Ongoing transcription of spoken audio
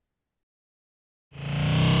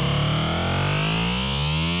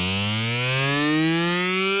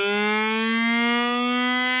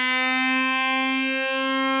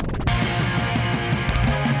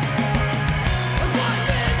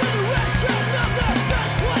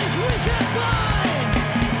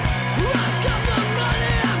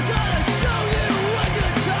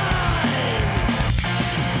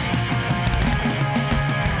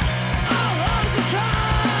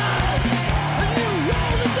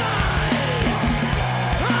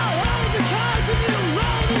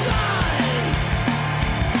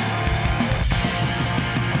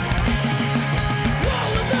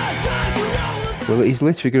Well, he's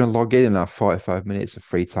literally going to log in and our 45 minutes of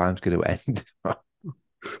free time's going to end.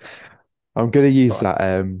 I'm going to use Right. that,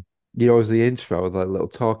 as the intro, the little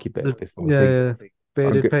talky bit before I Yeah, think. yeah. I'm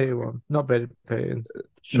Bearded good. painting one. Not bearded painting.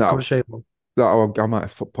 No, Shave one. no, I might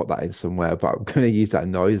have put that in somewhere, but I'm going to use that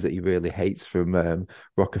noise that he really hates from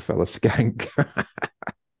Rockefeller Skank.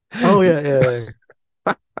 Oh yeah, yeah, yeah.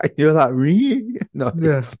 You're that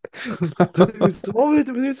Yeah. noise. What were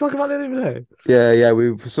we talking about the other day? Yeah, yeah.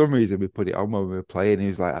 We for some reason we put it on when we were playing. He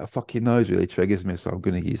was like, "That fucking noise really triggers me," so I'm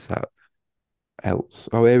going to use that. Else,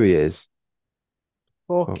 oh, here he is.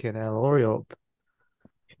 Oh, Fucking hell, hurry up.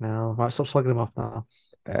 No, right, stop slugging him off now.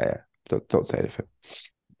 don't say anything.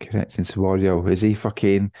 Connecting to audio. Is he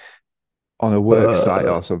fucking on a work site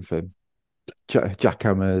Uh, or something?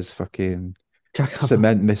 Jackhammer's fucking Jackhammer.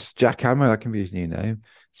 cement miss Jackhammer. That can be his new name. Oh,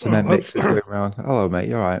 Cement that's mixers going around. Hello, mate.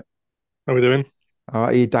 You all right? how we doing? All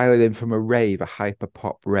right. Are you dialing in from a rave, a hyper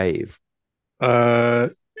pop rave? Uh,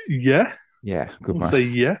 yeah, Yeah, good I'll man. say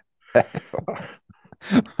yeah.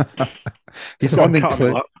 You're I've got a sounding cat on my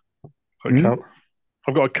clear. lap. So it Hmm? count.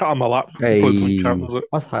 I've got a cat on my lap. You probably doesn't count, Hey, does it?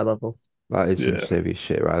 That's high level. that is some Yeah. serious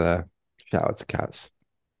shit right there. Shout out to cats.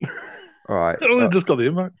 All right. I only just got the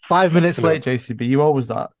invite. 5 minutes Anyway, late, JCB. You always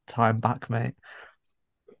that time back, mate.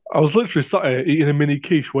 I was literally sat here eating a mini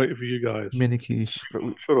quiche waiting for you guys. Mini quiche.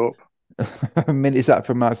 Shut up. I mean, is that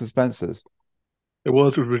from Marks and Spencer's? It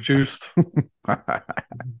was reduced.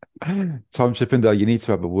 Tom Chippendale, you need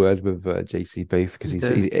to have a word with JCB because he's,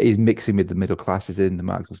 Yeah. he's he's mixing with the middle classes in the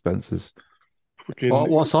Marks and Spencer's. What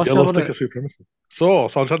Fucking sauce you yellow have on sticker it? supremacy. So I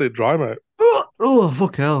just had it dry, mate. Oh,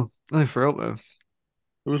 fucking hell. I threw up, man.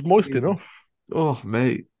 It was moist Jesus. enough. Oh,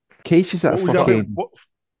 mate. Quiche is that What would you have it? fucking What's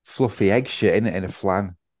fluffy egg shit in it in a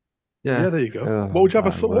flan. Yeah, Yeah, there you go. What Oh would you have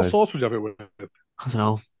my what word. sauce would you have it with? I don't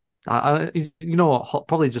know. You know what?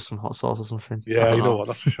 Probably just some hot sauce or something. I Yeah, don't you know know. what?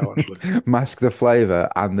 That's a shout actually. Mask the flavor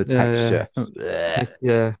and the Yeah, yeah. texture. Blech.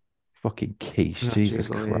 Yeah. Fucking quiche, Oh, Jesus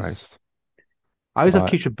jeez Louise. Christ. I always have Right.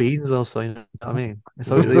 quiche with beans though, so you know what I mean.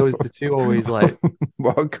 So they always the two always like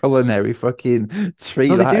What a culinary fucking treat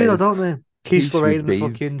no, they that do though, is. don't they? Quiche Quiche Lorraine with and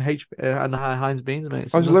beans. fucking and the Heinz beans, mate. Oh,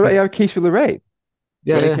 So does Lorraine nothing. have quiche with Lorraine?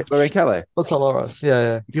 Yeah, yeah. Lorraine Kelly? That's all right. Yeah,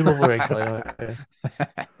 yeah. You love Lorraine Kelly, don't you?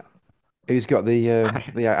 Who's got the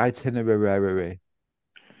I, itinerary?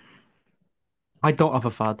 I don't have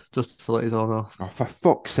a fad, just to let you all know. Oh, for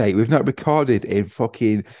fuck's sake, we've not recorded in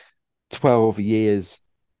fucking 12 years.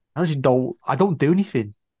 I actually don't. I don't do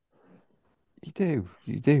anything. You do,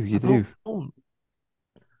 you do, you I do. don't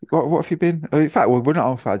What have you been? Oh, in fact, well, we're not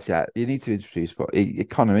on fads yet. You need to introduce what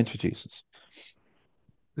Connor introduces.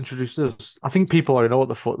 introduce this. I think people already know what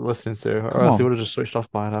the fuck they're listening to, or Come else they on. would have just switched off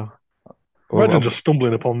by now. Well, Imagine just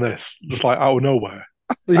stumbling upon this, just like out of nowhere.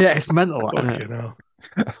 But yeah, it's mental, isn't it? Fucking hell.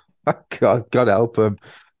 God help him.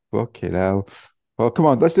 Fucking hell. Well, come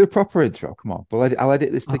on, let's do a proper intro. Come on. I'll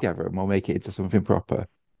edit this Oh, together and we'll make it into something proper.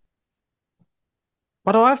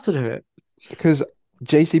 why do I have to do it? Because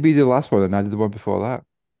JCB did the last one and I did the one before that.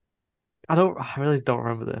 I don't. I really don't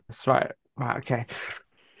remember this. Right. Right. Okay.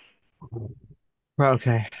 Right.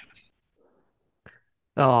 Okay.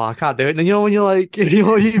 Oh, I can't do it. And you know when you're like,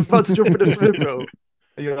 you're about to jump in the swim, bro.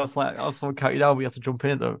 And you're just like, I'll count you down, but you have to jump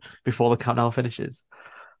in though before the countdown finishes.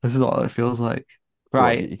 This is what it feels like. Go on,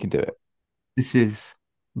 Right. you can do it. This is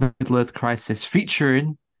Middle Earth Crisis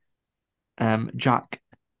featuring Jack,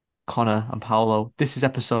 Connor, and Paolo. This is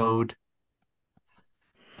episode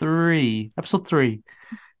three. Episode three.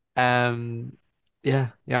 Um, yeah,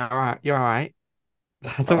 yeah, all right, you're all right.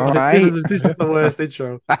 I don't. All This right. is this is the worst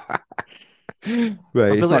intro.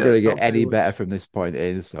 Right, I feel it's not like going to I get don't any do it. better from this point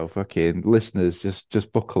in. So fucking listeners,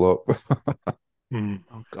 just buckle up. Hmm.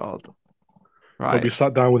 Oh God. Hope you Right.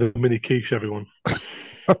 sat down with a mini quiche, everyone.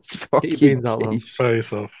 Get your Fucking beans out though. quiche. Prepare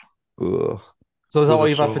yourself Ugh. So is that with what a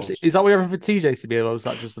you've had for sauce. is that what you're having for tea, JCB, or is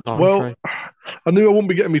that just an Well, entree? I knew I wouldn't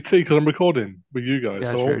be getting my tea because I'm recording with you guys,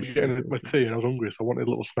 Yeah, so I true, won't be true, getting true, my true. tea, and I was hungry, so I wanted a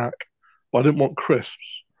little snack. But I didn't want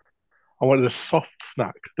crisps. I wanted a soft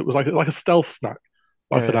snack that was like a stealth snack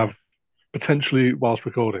that I Yeah, could yeah. have potentially whilst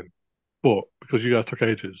recording. But because you guys took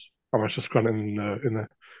ages, I managed to scrun it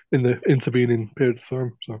in the intervening period of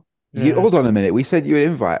time. So You Yeah. hold on a minute. We sent you an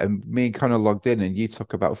invite, and me and Connor logged in, and you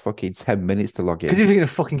took about fucking 10 minutes to log Because in you're eating a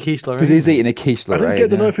fucking quiche because Lorraine, he's mate. eating a quiche I didn't Lorraine. get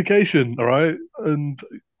the Yeah, notification, all right, and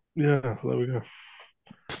yeah, there we go.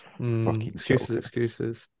 fucking Excuses, joking.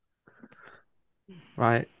 excuses.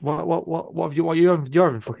 Right. What have you what you're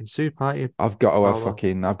having fucking soup, aren't you, Paolo?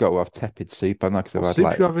 I've got to have tepid soup, and because I've What had soup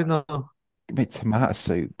like you having though? made tomato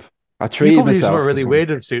soup. I You treated probably do something myself to really some. weird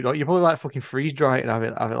with soup, don't you? You probably like fucking freeze dry it and have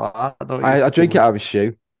it like that, don't you? I Fucking drink it like out of a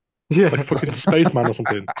shoe. Like yeah, fucking spaceman or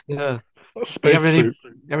something. yeah. Are you Space having any?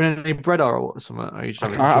 soup. You having any bread or something? Or are you just I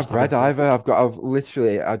having can't have just having bread soup? either. I've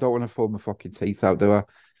literally, I don't want to pull my fucking teeth out, do I?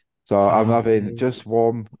 So I'm Oh, having just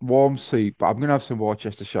warm soup, but I'm gonna have some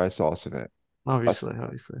Worcestershire sauce in it. That's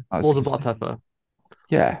obviously. that's Loads of black pepper.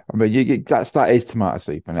 yeah. I mean, that is tomato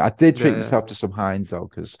soup, and I did treat Yeah. myself to some Heinz though,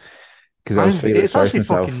 because I was Heinz, feeling it's sorry for actually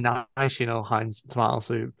myself. fucking nice, Heinz tomato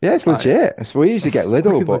soup. Yeah, it's Like, legit. So we usually get it's Lidl,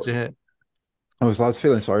 fucking but legit. I was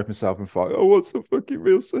feeling sorry for myself and thought, oh, what's the fucking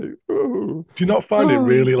real soup? Oh. Do you not find it Oh.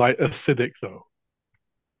 really like acidic though?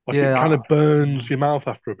 Like it kind Yeah, of burns your mouth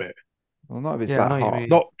after a bit. Well, not if it's yeah, I that know what you hot. mean.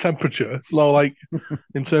 Not temperature, low, like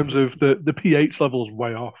in terms of the pH level's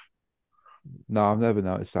way off. No, I've never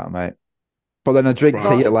noticed that, mate. But then I drink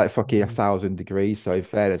Right. tea at No, like fucking 1,000 degrees. So in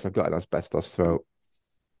fairness, I've got an asbestos throat.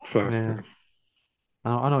 Fair. yeah,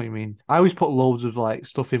 I know what you mean. I always put loads of like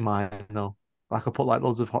stuff in mine, Like I put like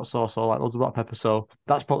loads of hot sauce or like loads of black pepper. So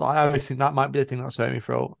that's probably I always think that might be the thing that's hurting me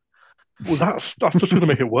throat. Well, that's just going to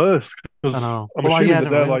make it worse I because know. I'm Well, yeah, assuming I that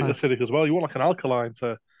didn't they're like realize. acidic as well. You want like an alkaline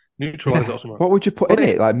to neutralize it or something. What would you put But in it?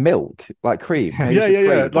 it, Like milk, like cream, yeah, Yeah, Hazel yeah,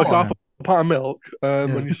 yeah. cream. Like oh, half Yeah. a pint of milk,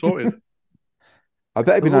 yeah. and you're sorted. I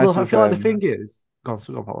bet it'd be Well, nice I with feel like the thing is, go on,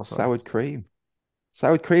 Paul, sorry. sour cream.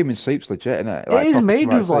 Sour cream and soup's legit, isn't it? It Like is proper made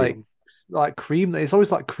tomato with soup. like cream. It's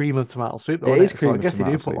always like cream of tomato soup, though, It isn't is it? So I cream of guess they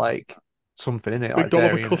tomato do put soup. like something in it, Big like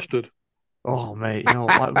dollop of dairy in it. custard. Oh, mate,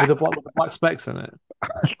 like with the black specks in it.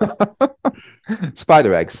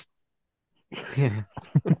 Spider eggs. Yeah,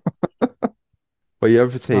 What you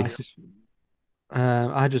have for tea? nice.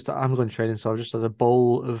 I'm going training, so I just had a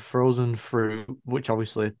bowl of frozen fruit, which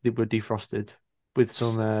obviously they were defrosted with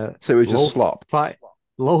some So it was just low slop. fat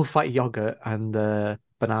low fat yogurt and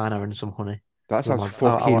banana and some honey. That Oh sounds my,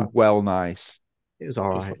 fucking well nice. It it was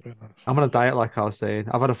all does right. look very nice. I'm on a diet, like I was saying.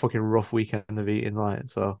 I've had a fucking rough weekend of eating, like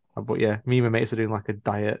so. But yeah, me and my mates are doing like a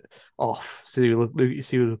diet off. See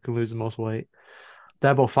who can lose the most weight.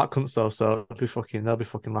 They're both fat cunts though, so they'll be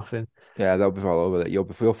fucking laughing. Yeah, they'll be all over it. You'll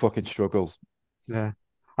fucking struggles. Yeah.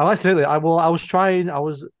 I was trying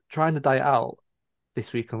to diet out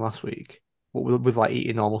this week and last week, but with like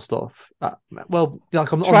eating normal stuff. Well,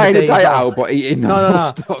 like on the Trying to days diet off. out, but eating No, no, normal no.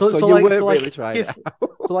 stuff. So you weren't really trying it If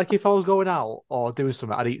out. if I was going out or doing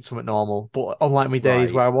something, I'd eat something normal. But unlike my days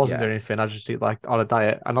Right. where I wasn't Yeah. doing anything, I just eat like on a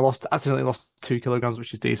diet, and accidentally lost 2 kilograms,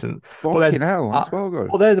 which is decent. But Fucking then, hell, that's I, well good.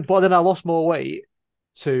 but then I lost more weight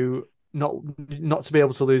to not to be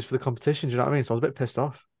able to lose for the competition. Do you know what I mean? So I was a bit pissed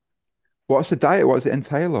off. What's the diet? What does it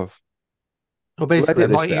entail of? Well, We'll basically, edit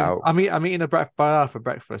this bit out. I'm eating a banana for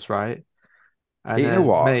breakfast, right? And Eating a then,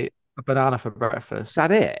 what? mate, a banana for Is breakfast.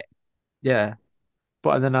 that it? Yeah.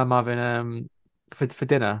 But and then I'm having for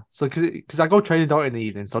dinner. So because I go training out in the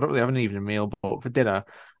evening, so I don't really have an evening meal. But for dinner,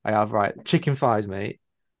 I have right chicken thighs, mate.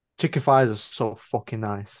 Chicken thighs are so fucking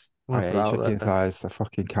nice. I'm I gonna put hate that chicken out there. thighs. I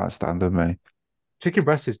fucking can't stand them, mate. Chicken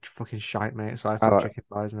breast is fucking shite, mate. So I have to I have like, chicken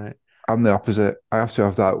thighs, mate. I'm the opposite. I have to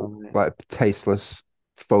have that Oh, mate. like tasteless,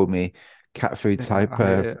 foamy cat food Yeah, type I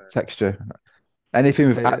hate it. texture. Anything I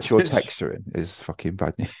with hate it. actual texturing is fucking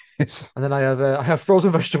bad news. And then I have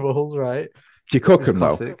frozen vegetables, right? Do you cook It's them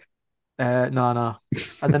though? classic. No, no.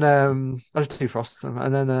 And then I just defrost them.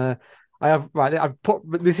 And then I have right. I put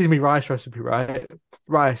this is my rice recipe, right?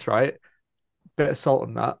 Rice, right? Bit of salt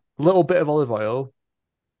on that. A little bit of olive oil,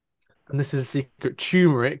 and this is a secret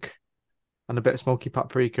turmeric and a bit of smoky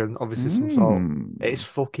paprika, and obviously some salt. It's Mm.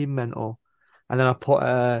 fucking mental. And then I put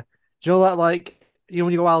do you know that like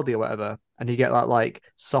when you go Aldi or whatever, and you get that like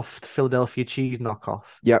soft Philadelphia cheese knockoff,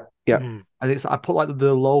 Yep, yep. Mm. and it's I put like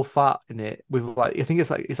the low fat in it with like I think it's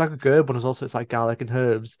like a Gerb one as also it's like garlic and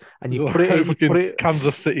herbs, and Is you it put like it in, you put fucking it.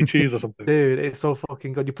 Kansas City cheese or something? Dude, it's so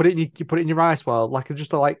fucking good. You put it in you put it in your rice while like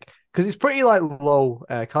just like because it's pretty like low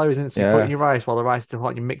calories in it. So you put it in Yeah. your rice while the rice is still hot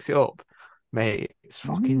and you mix it up, mate. It's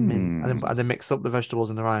fucking mint. Mm. And then mix up the vegetables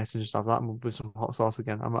and the rice and just have that with some hot sauce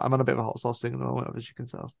again. I'm on a bit of a hot sauce thing at the moment, as you can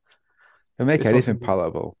tell. It'll make It's anything fucking good.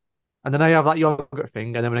 palatable. And then I have that yogurt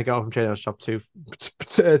thing, and then when I get home from training, I just have two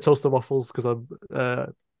toaster waffles because I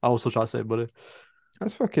also try to save money.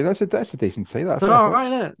 That's a decent tea, that They're fair all right, fucks.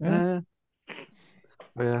 isn't it? Yeah.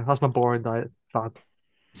 But yeah, that's my boring diet fad.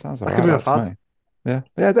 Sounds all That could right, be a that's fad. me. Yeah.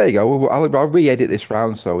 Yeah, there you go. I'll re-edit this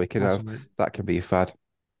round so we can have Awesome, mate. that can be a fad.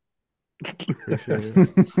 Appreciate it.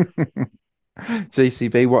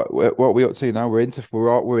 GCB, what we up to now? We're into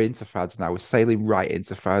fads now. We're sailing right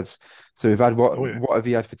into fads. So we've had Oh yeah. what have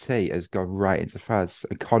you had for tea has gone right into fads.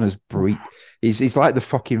 And Connor's he's like the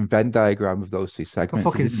fucking Venn diagram of those two A segments.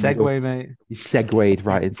 fucking He's in the middle. segue, mate. He's segued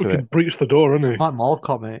right into Fucking it. breached the door, isn't he? Like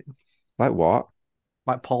Mallcott, mate. Like what?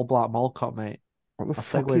 Like Paul Black Mallcott, mate. What the I fuck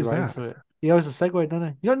segued is right that? into it. He always a segue, doesn't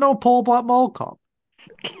he? You don't know Paul Black Mallcott?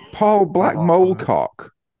 Paul Black Oh, Molecock.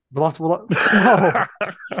 Blast, no.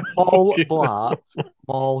 Paul Fucking Blart, hell.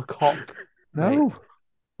 Mall Cop, mate. No.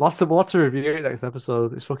 We'll have to review it next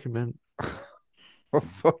episode. It's fucking mint. Oh,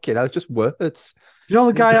 fucking hell, it's just words. You know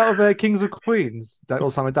the Kings guy out of Kings of Queens that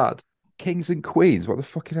also my dad? Kings and Queens. What the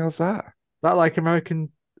fucking hell's that? That like American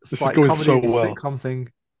This is like going so comedy well. sitcom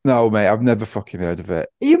thing. No, mate, I've never fucking heard of it.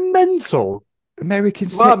 Are you mental? American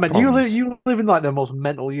Well, man, sitcoms. you live in like the most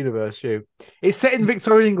mental universe, you. It's set in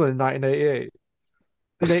Victorian England in 1988.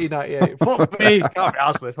 In 1898. Fuck me, can't be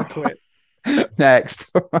asked for this. I'll quit.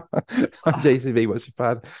 Next. JCB, what's your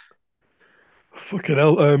fad? Fucking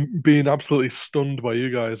hell. Being absolutely stunned by you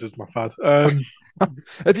guys is my fad.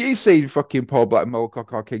 Have you seen fucking Paul Black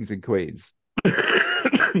Molecock or Kings and Queens?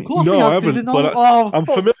 Of course he No, I has, because haven't, you know. but Oh, I'm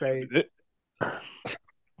fuck's familiar sake. with it. I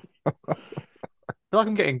feel like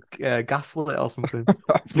I'm getting gaslit or something.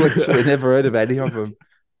 I've literally never heard of any of them.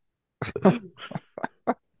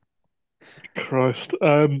 Christ.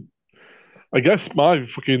 I guess my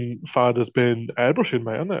fucking fad has been airbrushing,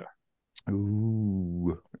 mate, hasn't it?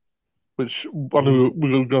 Ooh. Which I knew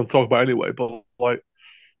we were going to talk about anyway, but like,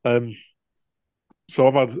 um, so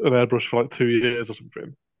I've had an airbrush for like 2 years or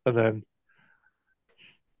something, and then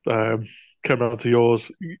came around to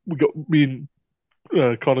yours. We got me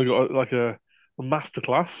and Connor got like a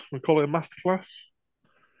masterclass. We call it a masterclass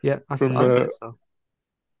Yeah, from I'd say so.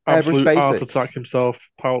 Airbrush absolute art basics. attack himself,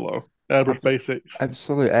 Paolo. Airbrush basics.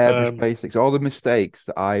 Absolute airbrush Um, basics. All the mistakes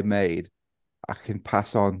that I made, I can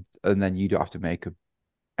pass on, and then you don't have to make them.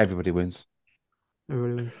 Everybody wins. It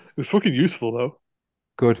really is. it was fucking useful though.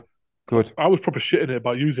 Good. Good. I was proper shitting it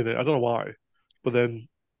about using it. I don't know why, but then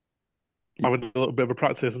having a little bit of a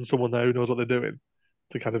practice and someone there who knows what they're doing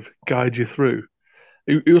to kind of guide you through.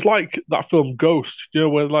 It was like that film Ghost, you know,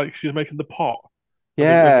 where like she's making the pot and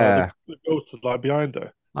Yeah. the ghost is like behind her.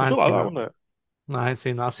 It I was a ain't bit like seen that, that. wasn't it? No, I ain't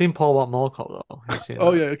seen that. I've seen Paul Wat Mall Cop though. I ain't seen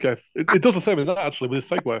Oh that. yeah, okay. It does the same in that actually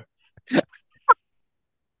with a Segway.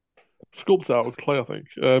 Sculpts out with clay, I think.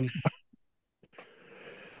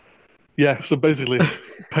 Yeah, so basically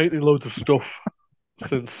painting loads of stuff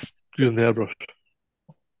since using the airbrush,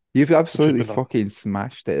 You've which has absolutely been nice. fucking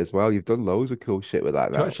smashed it as well. You've done loads of cool shit with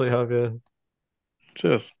that You now. actually have, yeah.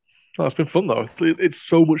 Cheers. No, it's been fun though. It's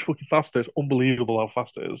so much fucking faster. It's unbelievable how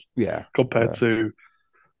fast it is Yeah. compared Yeah. to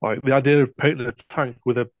like the idea of painting a tank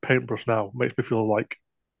with a paintbrush now makes me feel like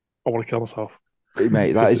I want to kill myself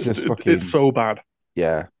Mate, that because is just it's fucking, so bad.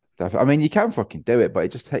 yeah. I mean, you can fucking do it, but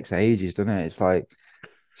it just takes ages, doesn't it? It's like,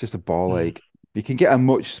 it's just a ball Mm. ache. You can get a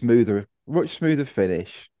much smoother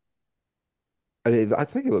finish. And I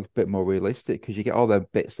think it looks a bit more realistic because you get all the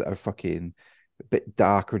bits that are fucking a bit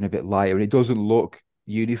darker and a bit lighter, and it doesn't look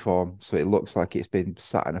uniform. So it looks like it's been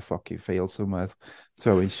sat in a fucking field somewhere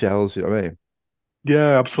throwing shells, you know what I mean?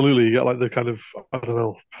 Yeah, absolutely. You get like the kind of I don't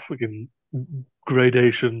know, fucking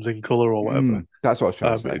gradations in color or whatever. That's what I was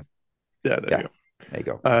trying to Um, say. it- yeah, there Yeah, you there you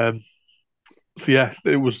go. go. So yeah,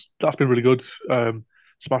 that's been really good.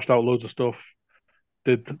 Smashed out loads of stuff.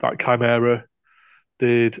 Did that Chimera.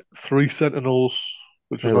 Did three Sentinels,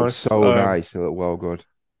 which They was look nice. so nice. They look well good.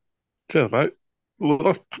 Cheers, mate. Well,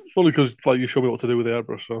 that's probably because like you showed me what to do with the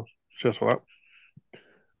airbrush, so cheers for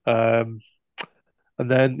that. And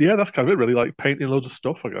then yeah, that's kind of it really. Like painting loads of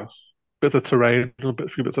stuff, I guess. Bits of terrain, a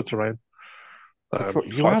few bits of terrain.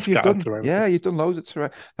 Just You like have, you've scattered done, terrain, yeah, really. you've done loads of terrain.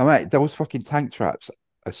 Now, mate, those fucking tank traps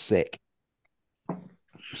are sick.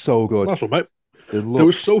 So good. Nice one, mate. They They were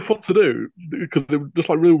look, so fun to do because they were just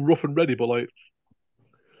like real rough and ready. But like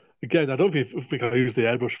again, I don't think I used the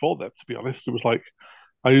airbrush for them. To be honest, it was like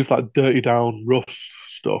I used like dirty down rust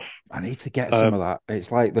stuff. I need to get some of Um, that.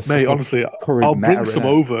 It's like the Mate, fucking honestly, current I'll meta, bring isn't some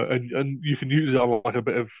it? over and you can use it on like a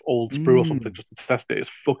bit of old sprue or something Mm. just to test it. It's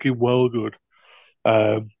fucking well good.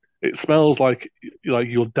 Um, it smells like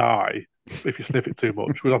you'll die if you sniff it too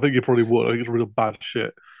much, which I think you probably would. I think it's real bad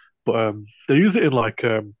shit. But they use it in like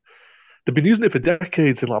they've been using it for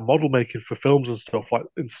decades in like model making for films and stuff, like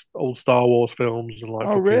in old Star Wars films and like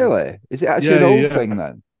Oh, fucking really? Is it actually yeah, an old yeah, thing yeah.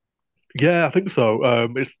 then? Yeah, I think so.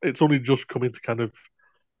 It's only just come into kind of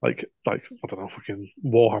like I don't know, fucking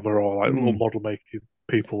Warhammer or like little Mm. model making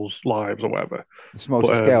people's lives or whatever. It's But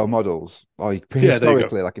mostly scale models, or yeah, there you go.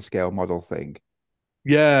 prehistorically like a scale model thing.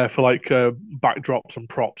 Yeah, for like backdrops and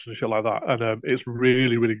props and shit like that, and it's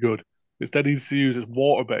really really good. It's dead easy to use. It's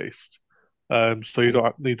water based, so you It,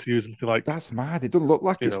 don't need to use anything like that's mad. It doesn't look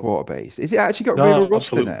like you it's know. water based. Is it actually got real No,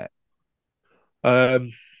 rust in absolutely. it?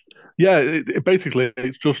 Um, yeah, it basically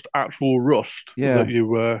it's just actual rust that Yeah.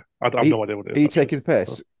 you. I Are have you, no idea what it are is you actually. taking the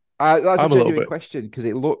So piss? That's a I'm a little genuine bit. question because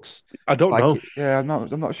it looks I don't like know. it. Yeah, I'm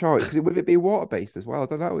not sure because with it being water based as well, I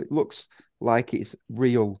don't know. It looks like it's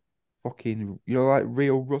real fucking, like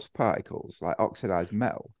real rust particles, like oxidized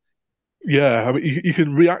metal. Yeah, I mean, you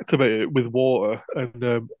can reactivate it with water,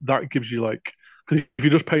 and that gives you like because if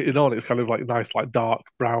you just paint it on, it's kind of like nice, like dark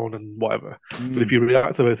brown and whatever. But if Mm. you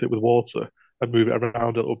reactivate it with water and move it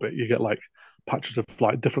around a little bit, you get like patches of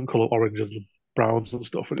like different color oranges and browns and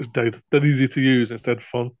stuff, and it's dead easy to use instead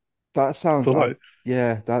fun. That sounds, So like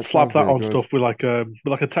yeah, that slap sounds that really on good. stuff with like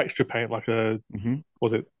a texture paint, like a Hmm.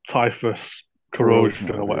 was it typhus Corrosion,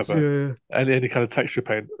 corrosion or whatever it is. whatever, Yeah. any kind of texture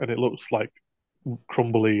paint, and it looks like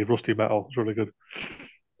crumbly, rusty metal. It's really good.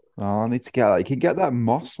 Oh, I need to get that. You can get that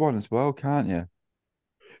moss one as well, can't you?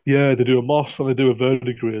 Yeah, they do a moss and they do a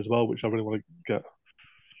verdigris as well, which I really want to get.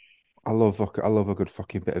 I love a good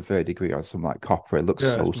fucking bit of verdigris on some like copper. It looks Yeah,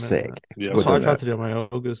 so it's mint, sick. innit? It's Yeah, That's good, what I isn't tried it? to do on my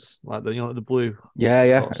ogres, like like the blue Yeah,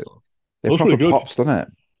 yeah. sort of stuff. It looks proper really good. pops, doesn't it?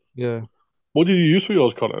 Yeah. What do you use for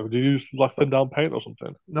yours, Connor? Do you use like thin down paint or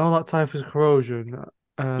something? No, that type is corrosion,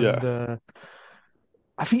 and Yeah.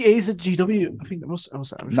 I think it is a GW. I think it must. I'm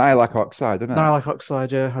just Nylak oxide, isn't it? Nylac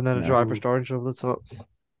oxide, yeah, and then a Yeah. dry Mm, brushed orange over the top.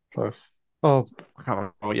 nice. Oh, I can't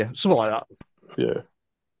remember. Oh, yeah, something like that. Yeah.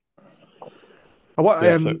 I want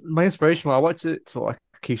Yeah, so my inspiration. I wanted to like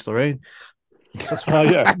Keith Lorraine. That's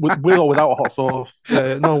yeah, with or without a hot sauce.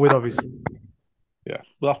 yeah, no with obviously. Yeah.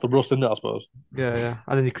 Well, that's the rust in it, I suppose. Yeah, yeah,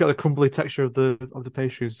 and then you create the crumbly texture of the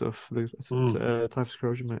pastry and stuff. The Mm, type of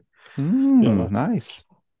corrosion, mate. yeah, nice. Nice.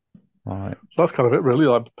 All right. So that's kind of it really,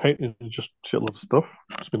 like painting just shitloads of stuff.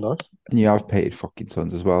 It's been nice. And you have painted fucking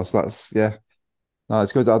tons as well. So that's, yeah. No,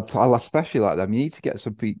 it's good. I especially like them. You need to get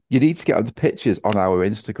you need to get the pictures on our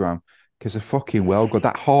Instagram because they're fucking well good.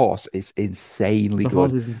 That horse is insanely The horse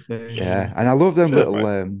good. is insane. Yeah. Yeah. And I love them Cheers, little, mate.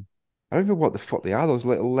 I don't know what the fuck they are, those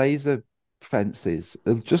little laser fences.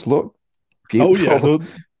 They just look Oh yeah, beautiful.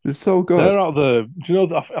 They're so good. they're out the. Do you know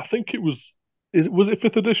that? I think it was. Was it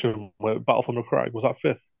fifth edition where Battle for Crag? Was that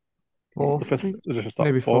fifth? The Fourth, I fifth think. edition start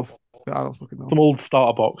Maybe fourth. fourth. I don't fucking know. Some old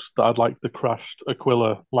starter box that had like the crashed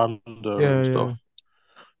Aquila lander Yeah, and yeah. stuff.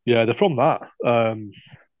 Yeah, they're from that.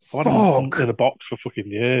 I've had them in Fuck. a box for fucking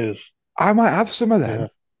years. I might have some of Yeah, them.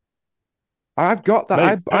 I've got that. mate,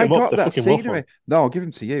 paint I them up. got They're that fucking well scenery. fun. No, I'll give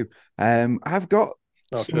them to you. I've got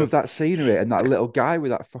Oh, some of cheers. that scenery and that little guy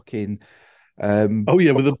with that fucking Oh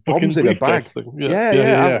yeah, with the bombs fucking in a bag. briefcase thing. Yeah, Yeah, yeah, yeah.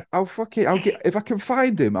 yeah, yeah. I'll fucking I'll get if I can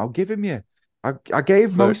find him, I'll give him you. I gave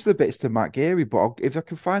So most of the bits to Matt Geary, but if I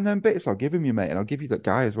can find them bits, I'll give him you, mate, and I'll give you that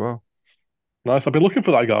guy as well. nice. I've been looking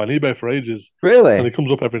for that guy on eBay for ages, and he Really?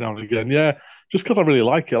 comes up every now and again. Yeah, just because I really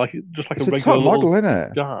like it, just like a It's a regular top little model, isn't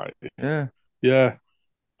it? guy. Yeah. Yeah,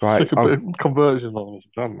 Right. stick a bit of conversion on it.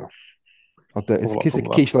 I don't know. I'll do it. All It's about kiss a some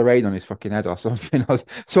of that. quiche Lorraine on his fucking head or something. I'll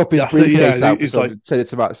swap his Yeah, so yeah, briefcase out for he's like, some, send it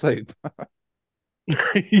to Matt Soup.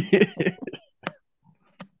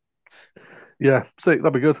 yeah, sick.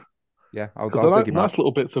 That'd be good Yeah, because I'll dig they're him out. nice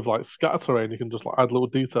little bits of like scatter terrain. You can just like add little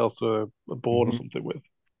details to a board or Hmm. something with.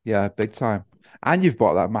 Yeah, big time. And you've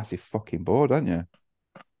bought that massive fucking board, haven't you?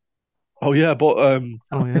 Oh yeah, but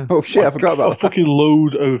Oh yeah. Oh shit, I like forgot a about that. fucking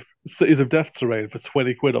load of Cities of Death terrain for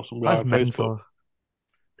 20 quid off some guy That's on Facebook. mental.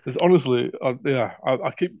 It's honestly, yeah,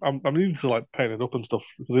 I'm needing to like paint it up and stuff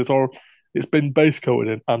because it's been base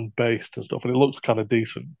coated and based and stuff, and it looks kind of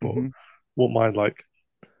decent. But Hmm. won't mind like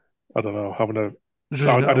I don't know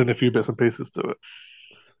Zhuzhing it up. adding a few bits and pieces to it.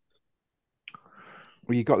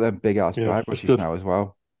 Well, you got them big ass Yeah, dry it's brushes good. now as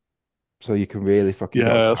well. So you can really fucking go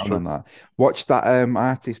Yeah, to that's town true. on that. Watch that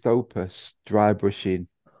artist opus dry brushing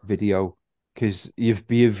video because you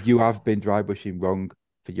have been dry brushing wrong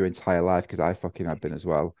for your entire life because I fucking have been as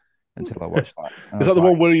well until I watched that. And I Is that was the like,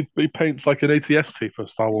 one where he paints like an ATST for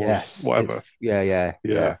Star Wars, yes, it's whatever? yeah.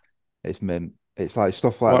 Yeah, It's mint. It's like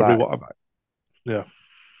stuff I like might that. It's rewatch. like Yeah,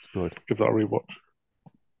 it's good. give that a rewatch.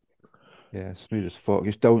 Yeah, smooth as fuck.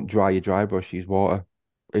 Just don't dry your dry brush, use water.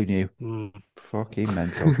 Who knew? Mm, Fucking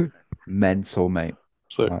mental. Mental, mate.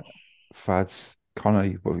 so Right. Fads. Connor,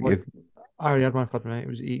 what have What? you I already had my fad, mate. It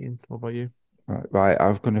was eating. What about you? right, I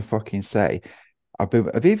was gonna fucking say have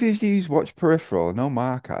either of you watched Peripheral? No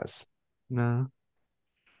Mark has. No.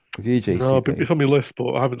 Have you, no, JCB? it's on my list,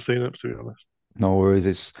 but I haven't seen it to be honest. No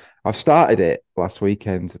worries. I've started it last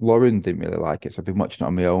weekend. Lauren didn't really like it, so I've been watching it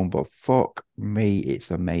on my own, but fuck me, it's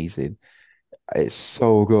amazing. It's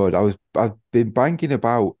so good. I've been banking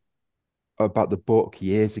about the book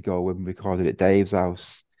years ago when we recorded at Dave's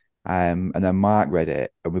house. And then Mark read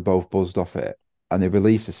it and we both buzzed off it. And they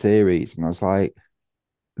released a series, and I was like,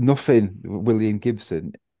 nothing William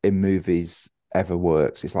Gibson in movies ever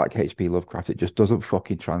works. It's like HP Lovecraft. It just doesn't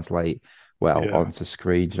fucking translate well Yeah. onto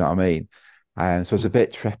screen. Do you know what I mean? And so it's a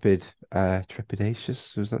bit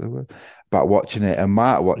trepidatious, was that the word? About watching it. And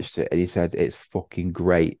Mark watched it and he said it's fucking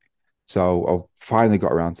great. So I finally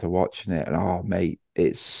got around to watching it, and oh mate,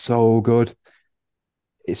 it's so good.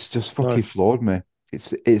 it's just fucking Nice. floored me.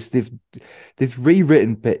 It's they've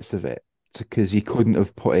rewritten bits of it because you couldn't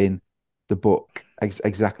have put in the book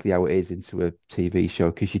exactly how it is into a TV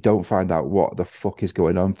show because you don't find out what the fuck is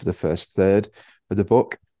going on for the first third of the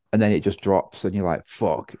book, and then it just drops, and you're like,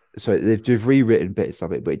 fuck. So they've just rewritten bits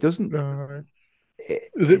of it, but it doesn't. Right. It,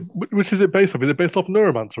 Is it it, which is it based off? Is it based off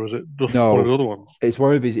Neuromancer or is it just one of the no, other ones? it's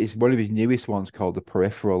one of his newest ones called The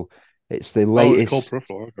Peripheral. It's the Oh, it's called latest.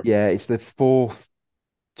 Peripheral. Okay. Yeah, it's the fourth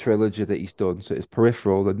trilogy that he's done. So it's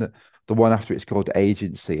Peripheral, and the one after it's called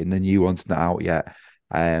Agency, and the new one's not out yet.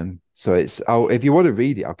 So it's oh, if you want to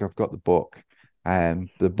read it, I've got the book.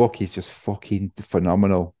 The book is just fucking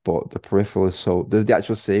phenomenal, but the Peripheral is so the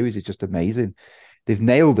actual series is just amazing. They've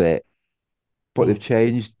nailed it, but they've Hmm.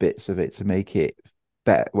 changed bits of it to make it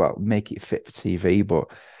better, well, make it fit for TV, but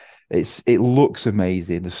it looks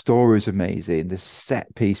amazing. The story is amazing. The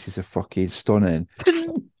set pieces are fucking stunning.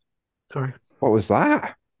 Sorry, What was that?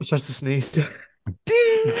 I was trying to sneeze. Ding!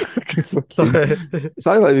 Fucking Sorry. it's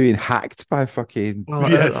like being hacked by fucking Well, I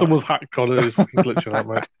Yeah, heard someone's hacked Connor. He's fucking glitching out,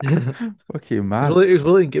 mate. that. fucking mad. It was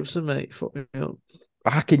William Gibson, mate. Fuck me up.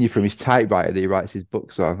 Hacking you from his typewriter that he writes his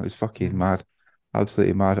books on. It's fucking Mm. mad.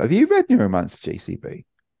 Absolutely mad. Have you read Neuromancer, JCB?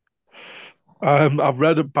 I've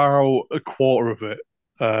read about a quarter of it,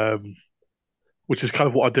 um, which is kind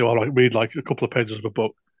of what I do. I like read like a couple of pages of a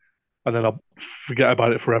book, and then I'll forget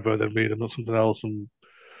about it forever, and then read about something else. And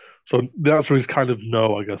so the answer is kind of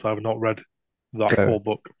no. I guess I have not read that Yeah, whole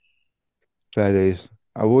book. fair days.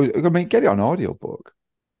 I mean, get it on audiobook.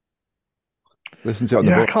 Listen to it on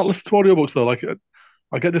the Yeah, I can't bus. listen to audiobooks though. Like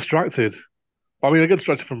I get distracted. I mean, I get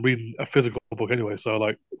distracted from reading a physical book anyway. So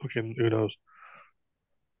like, fucking, who knows?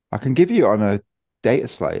 I can give you it on a data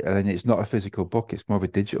slate, and then it's not a physical book, it's more of a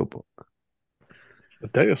digital book. A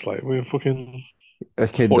data slate. We're in fucking A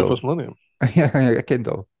Kindle. 41st millennium. Yeah, a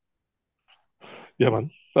Kindle. Yeah,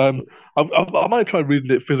 man. I might try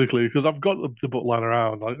reading it physically because I've got the book lying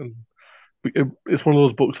around. Like, and it's one of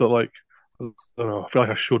those books that, like, I don't know. I feel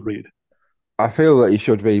like I should read. I feel that you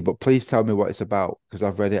should read, but please tell me what it's about because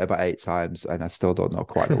I've read it about 8 times and I still don't know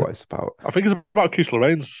quite know what it's about. I think it's about Keith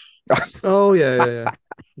Lorraine's. Oh yeah, yeah,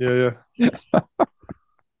 Yeah, yeah,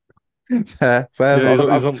 Fair, fair.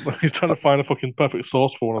 yeah. He's trying to find a fucking perfect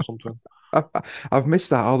source for one or something. I've, I've missed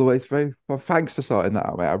that all the way through. Well, thanks for sorting that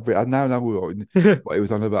out, mate. I now know yeah. what he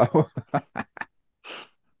was on about.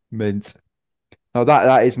 Mint. No,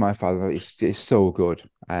 that is my fan. It's so good.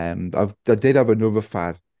 I did have another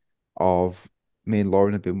fan of me and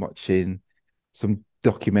Lauren have been watching some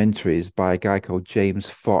documentaries by a guy called James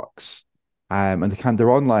Fox. And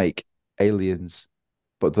they're on like aliens,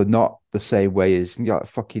 but they're not the same way as you got a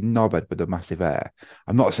fucking knobhead with a massive hair.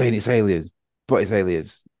 I'm not saying it's aliens, but it's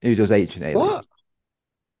aliens. Who does ancient What? aliens?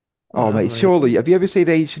 Oh No, mate, mate. surely have you ever seen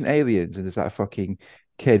Ancient Aliens and there's that fucking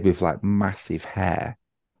kid with like massive hair?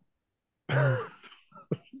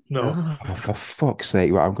 No, No. no. Oh, for fuck's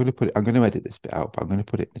sake! Right, I'm gonna edit this bit out, but I'm gonna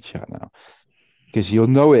put it in the chat now because you'll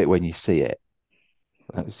know it when you see it.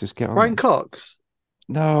 Let's just get on Brian there. Cox.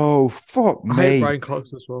 No, fuck I hate me. Brian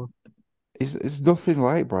Cox as well. It's nothing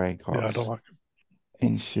like Brian Yeah, I don't Cox. like.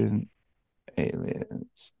 Ancient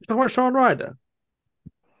Aliens. You watch Shaun Ryder?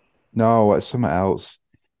 No, it's something else.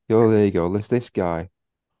 Oh, there you go. This guy.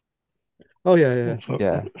 Oh yeah, yeah. One sec.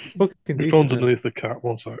 Yeah. It's fucking My decent, phone's isn't it? underneath the cat.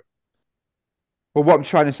 One sec. Well, what I'm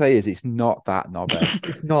trying to say is it's not that knobhead.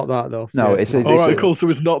 It's not that though. No, Yeah, it's not. All it's right, a cool. So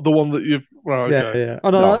it's not the one that you've. Right, Yeah, okay. yeah.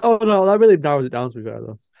 no. Oh no, that really narrows it down to be fair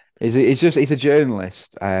though. It's just he's a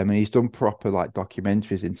journalist, and he's done proper like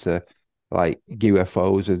documentaries into like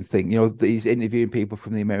UFOs and things. He's interviewing people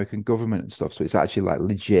from the American government and stuff. So it's actually like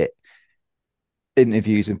legit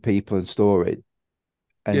interviews and people and stories.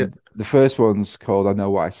 Yeah. And the first one's called "I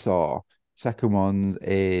Know What I Saw." Second one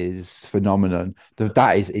is Phenomenon.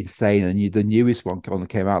 That is insane. And the newest one only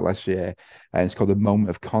came out last year, and it's called "The Moment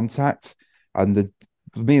of Contact." And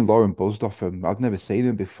me and Lauren buzzed off him. I've never seen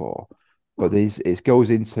him before, but it goes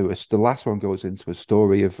into the last one goes into a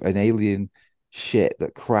story of an alien ship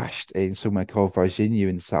that crashed in somewhere called Virginia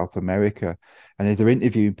in South America, and they're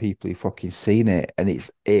interviewing people who fucking seen it, and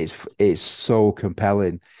it's so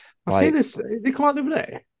compelling. I've seen Like, this. They come out the other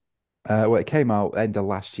day. well, it came out end of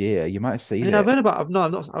last year. You might have seen Yeah, I've it. heard about. I've no,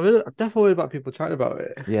 I've not. I've definitely heard about people chatting about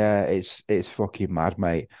it. Yeah, it's fucking mad,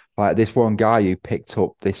 mate. Like this one guy who picked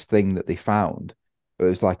up this thing that they found. It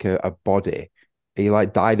was like a body. He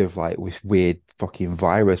like died of like this weird fucking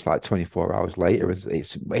virus like 24 hours later.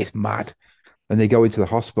 It's mad. And they go into the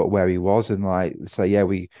hospital where he was and like say, yeah,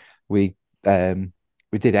 we um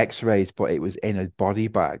we did x-rays, but it was in a body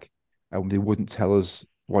bag and they wouldn't tell us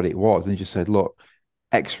what it was. And he just said, look,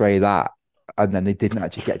 x-ray that. and then they didn't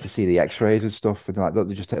actually get to see the X-rays and stuff, and like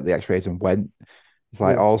they just took the X-rays and went. It's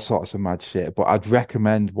like Yeah. all sorts of mad shit. But I'd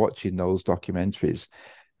recommend watching those documentaries,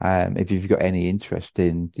 if you've got any interest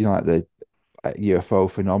in, like the UFO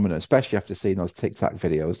phenomenon, especially after seeing those Tic Tac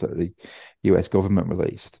videos that the US government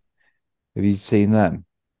released. Have you seen them?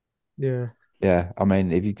 Yeah. Yeah, I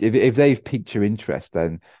mean, if they've piqued your interest,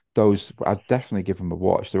 then those I'd definitely give them a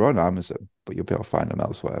watch. They're on Amazon, but you'll be able to find them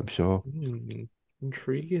elsewhere, I'm sure.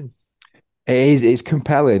 Intriguing. It's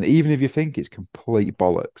compelling, even if you think it's complete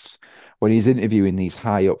bollocks. When he's interviewing these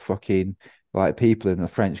high up fucking like people in the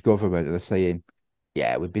French government and they're saying,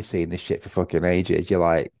 "Yeah, we've been seeing this shit for fucking ages." You're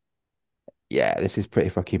like, "Yeah, this is pretty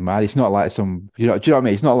fucking mad." It's not like some, do you know what I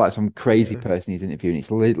mean? It's not like some crazy Yeah. person he's interviewing.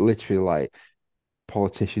 It's literally like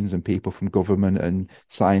politicians and people from government and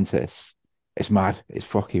scientists. It's mad. It's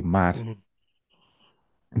fucking mad. Mhm.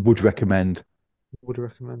 Would recommend. Would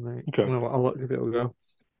recommend, mate. Okay. I'll give it a go.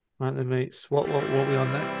 Right then, mates. What we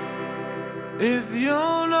on next? If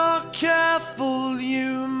you're not careful,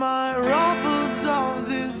 you might rob us of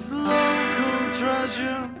this local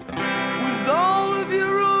treasure with all of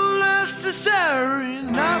your unnecessary,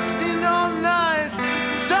 nasty, not nice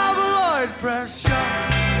tabloid pressure.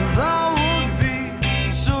 That would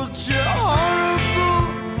be such a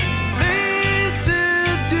horrible thing to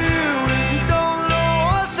do. If you don't know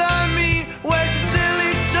what I mean, wait till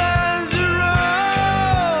it turns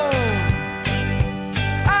around.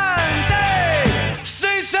 And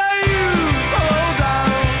they say you slow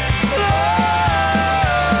down, slow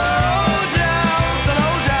down,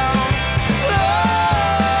 slow down, slow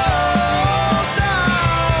down,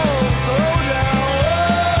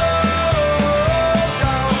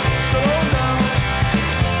 slow down.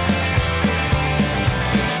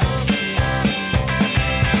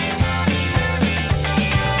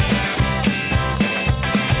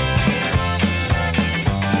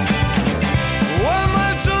 When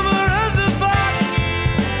my drummer at the back,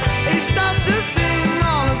 he starts to sing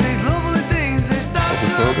all of these lovely things. They start What's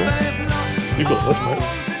to the program? happen if not You got this, all mate.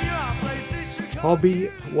 ones in your places should come Hobby.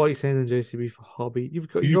 What are you saying then, JCB, for hobby? You've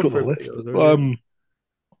You gone got the through list. videos, haven't you?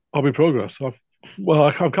 Hobby progress. I've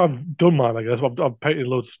kind of done mine, I guess. I've painted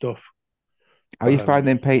loads of stuff. How are you Um,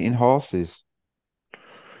 finding painting horses?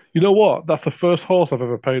 you know what? That's the first horse I've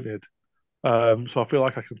ever painted. So I feel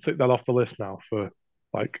like I can tick that off the list now for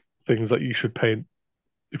like things that you should paint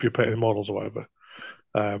if you're painting models or whatever.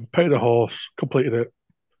 Painted a horse, completed it.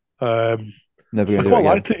 Um, Never I gonna do it quite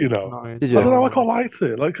again. liked it. Nine. Did I you? don't know. I Oh, quite liked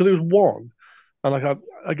it, like because it was one, and like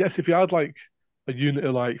I guess if you had like a unit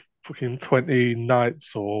of like fucking 20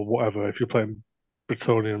 knights or whatever, if you're playing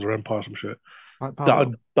Bretonians or Empire or some shit, like power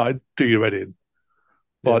up. that'd do your head in.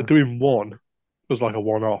 But like Yeah. doing one was like a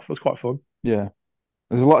one-off. It was quite fun. Yeah.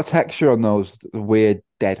 There's a lot of texture on those the weird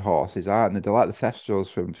dead horses, aren't they? They're like the Thestrals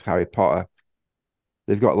from Harry Potter.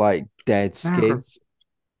 They've got like dead skin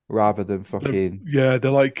rather than fucking They're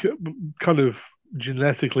like kind of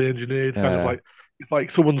genetically engineered, kind of uh like it's like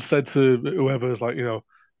someone said to whoever's like,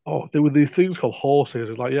 oh, there were these things called horses.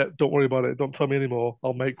 It's like, yeah, don't worry about it. Don't tell me anymore.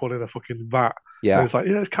 I'll make one in a fucking vat. And yeah. it's like,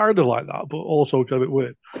 yeah, it's kind of like that, but also kind of a bit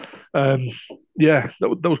weird. Um, yeah,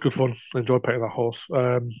 that was good fun. I enjoyed painting that horse.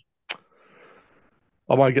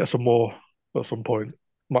 I might get some more at some point.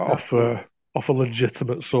 Might Yeah. offer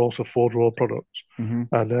legitimate source of Forge World products. Hmm.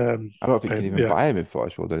 And I don't think you can paint, even yeah, buy them in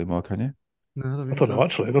Forest World anymore, can you? No, I don't I think don't know so.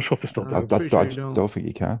 actually. I'm not sure if they're still I, doing. I, Pretty I sure you don't. don't think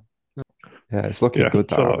you can. Yeah, it's looking Yeah, good,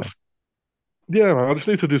 that, so aren't they? yeah, man, I just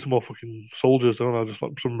need to do some more fucking soldiers, don't I? Just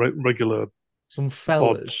like some regular Some odds,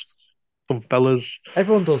 fellas. some fellas.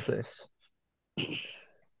 Everyone does this.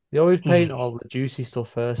 They always Mm. paint all the juicy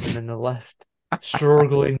stuff first, and then they're left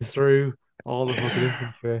struggling through all the fucking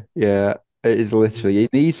infantry. Yeah, it is literally. You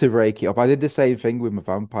need to break it up. I did the same thing with my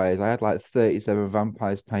vampires. I had like 37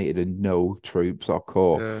 vampires painted and no troops or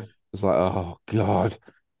corps. Yeah. It's like, oh God,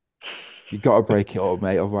 you got to break it up,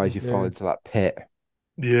 mate. Otherwise, you fall Yeah. into that pit.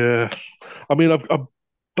 Yeah, I mean, I've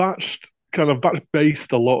batch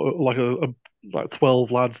based a lot, like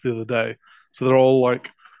 12 lads the other day. So they're all like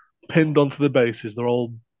pinned onto the bases. They're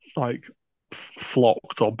all like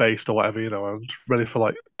flocked or based or whatever, and ready for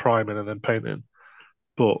like priming and then painting.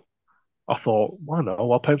 But I thought, why not?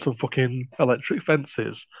 I'll paint some fucking electric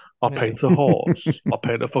fences. I'll Yeah. paint a horse. I'll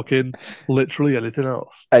paint a fucking literally anything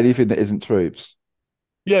else. Anything that isn't troops.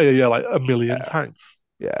 Yeah, like a million Yeah, tanks.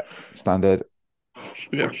 yeah, standard.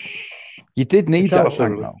 Yeah, You did The need that that's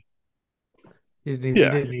shadow. tank everything. though. You Yeah,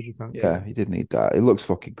 did need the tank, yeah. Yeah, you did need that. It looks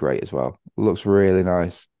fucking great as well. It looks really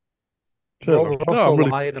nice. cheers, man. We're No, also I'm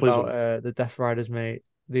really lying pleased about with it. the Death Riders, mate.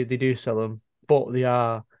 They do sell them, but they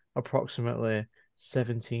are approximately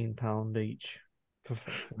 £17 each.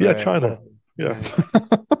 Yeah, One China. of them. Yeah,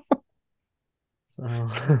 Yeah. So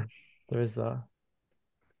there is that.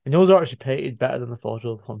 And yours are actually painted better than the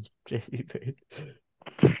photo ones JCP.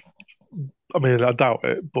 I mean, I doubt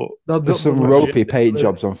it, but No, There's but some ropey paint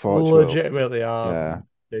jobs on Forge World. legitimately are Yeah.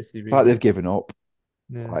 JCB. Like they've given up.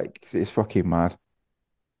 Yeah. Like it's fucking mad.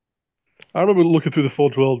 I remember looking through the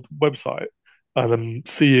Forge World website and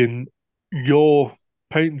seeing your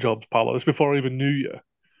paint jobs, Paolo. It's before I even knew you,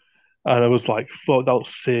 and I was like, "Fuck, that was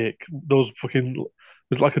sick." Those fucking, it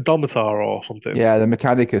was like a Domitar or something. Yeah, the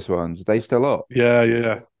Mechanicus ones, they still up. Yeah,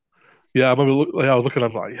 yeah, yeah. I remember. I was looking.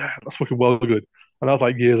 I'm like, "Yeah, that's fucking well good," and that was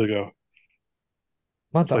like years ago.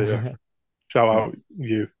 Mad So yeah, that. shout Yeah. out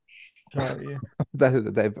you. Sorry, yeah.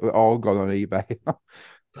 They've all gone on eBay.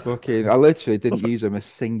 Fucking, I literally didn't That's use them in a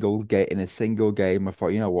single game. I thought,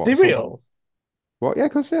 you know They what? real? What? Yeah,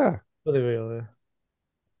 because yeah. Are they real? Yeah.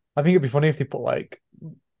 I think it'd be funny if they put like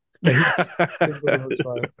fake things on the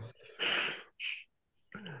website.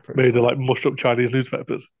 Pretty made of funny. like mushed up Chinese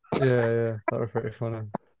newspapers. Yeah, yeah, that was pretty funny.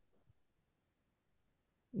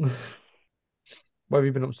 What have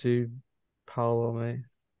you been up to, Paolo, mate?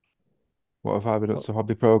 What have I been up What to?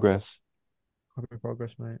 Hobby progress. hobby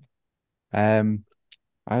progress, mate? Um,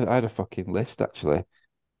 I had a fucking list actually.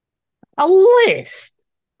 A list.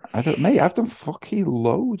 I don't, mate. I've done fucking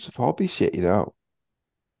loads of hobby shit.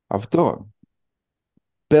 I've done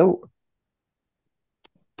built,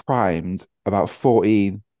 primed about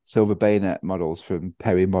 14 silver bayonet models from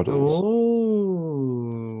Perry Models.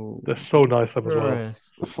 Oh, They're so nice them as well.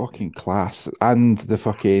 Chris. The fucking class and the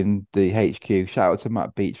HQ. Shout out to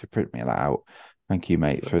Matt Beach for printing me that out. Thank you,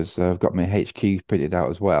 mate. So, I've got my HQ printed out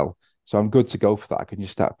as well, so I'm good to go for that. I can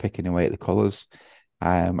just start picking away at the colours.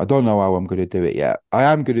 I don't know how I'm going to do it yet. I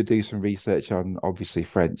am going to do some research on obviously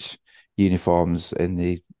French uniforms in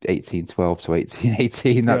the 1812 to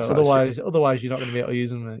 1818. Yeah, That's that shit. otherwise you're not going to be able to use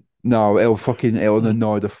them, mate. No, it'll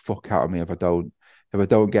annoy the fuck out of me if I don't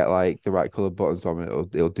get like the right color buttons on it.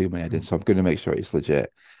 It'll do my head in. So I'm going to make sure it's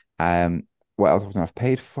legit. Um, what else have I done? I've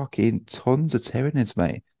paid fucking tons of Tyranids,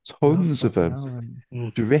 mate. Oh, Tons of fucking them, hell, mate.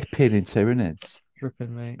 mm. dripping in Tyranids.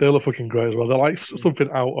 Dripping, mate. They look fucking great as well. They're like something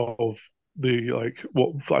out of the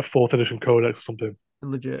like fourth edition Codex or something,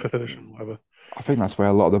 Legit. fifth edition, whatever. I think that's where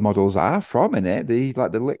a lot of the models are from, in it. The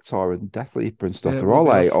Lictor and Death Leaper and stuff. Yeah, They're all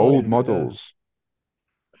they are like full. old Yeah, models.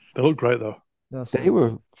 They look great though. they're They so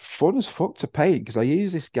were fun as fuck to paint because I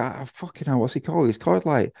use this guy. Fucking hell, what's he called? He's called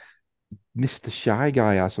like Mr. Shy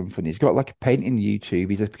Guy or something. He's got like a painting YouTube.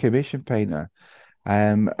 He's a commission painter.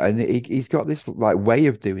 And he's got this like way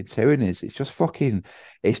of doing tyrannies. It's just fucking,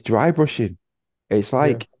 it's dry brushing. It's yeah.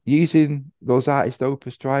 like using those artist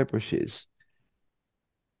opus dry brushes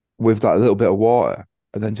with that little bit of water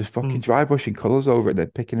and then just fucking Mm. dry brushing colors over it and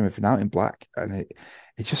then picking everything out in black. And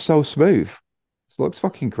it's just so smooth. It looks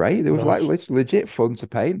fucking great. It was like Nice. legit fun to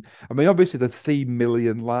paint. I mean, obviously the 3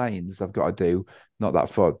 million lines I've got to do, not that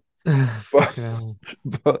fun. But, Fucking hell.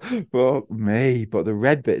 but the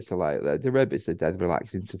red bits are like the red bits are dead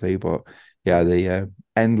relaxing to do. But yeah, the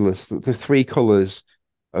endless the three colors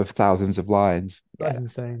of thousands of lines. That's Yeah,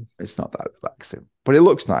 insane. it's not that relaxing, but it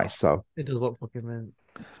looks nice. So It does look fucking mint.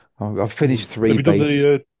 I've finished Have three you done base.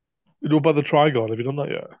 you know about the Trigon? Have you done that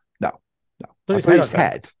yet? No, no, Done I've its done head, its okay.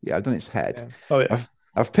 head. Yeah, I've done its head. Yeah. Oh yeah.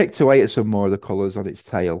 I've picked away at some more of the colors on its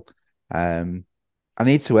tail. Um, I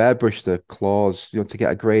need to airbrush the claws, to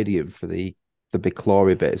get a gradient for the big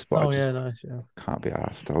clawy bits, but I Oh yeah, just nice. Yeah. can't be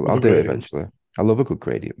asked. With I'll a do it gradient. eventually. I love a good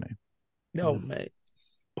gradient, mate. No, Mm. mate.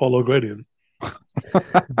 Polo gradient.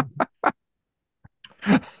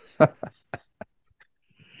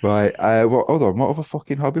 Right. Well, hold on. What other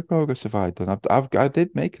fucking hobby progress have I done? I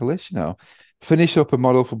did make a list, Finish up a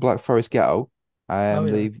model for Black Forest Ghetto. Oh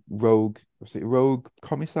yeah. The Rogue, was it Rogue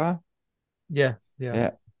Commissar? Yeah. Yeah. Yeah.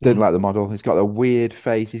 Didn't Mm. like the model. He's got a weird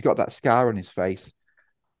face. He's got that scar on his face.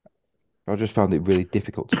 I just found it really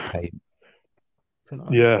difficult to paint. So nice.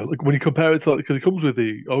 Yeah, like when you compare it to because it comes with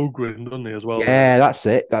the Ogre, doesn't he, as well, Yeah, that's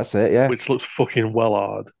it. That's it. Yeah. which looks fucking well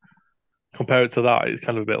hard. Compare it to that, it's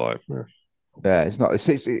kind of a bit like, Yeah. It's not.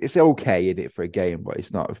 It's okay in it for a game, but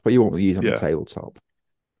it's not. But you won't use it on the yeah. tabletop.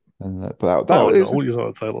 And but Oh that no, is. we'll use that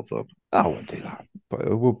on tabletop. I won't do that. But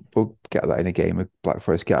we'll get that in a game of Black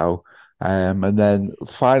Forest Ghetto. And then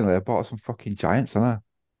finally, I bought some fucking giants, and I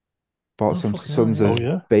bought Oh some fucking hell, Sons yeah. Oh of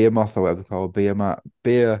yeah, Behemoth or whatever they're called. Beer mat.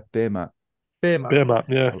 Beer man. beer map.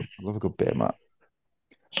 Yeah, I love a good beer mat.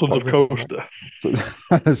 Sons of What have you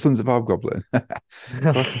Coaster. Sons of Hobgoblin.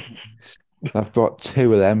 I've got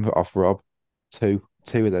two of them off Rob. Two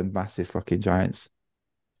of them massive fucking giants.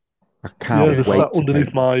 I Yeah, can't they're sat wait to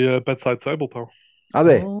underneath paint them. my bedside table, pal. Are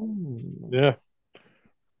they? Oh. Yeah,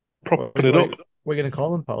 What, propping it up. we're gonna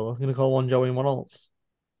call them, Paolo? We're gonna call one Joey and one else.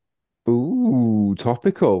 Ooh,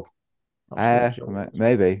 topical. Absolute joke.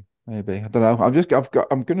 Maybe. I don't know.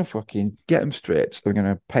 I'm gonna fucking get them strips. I'm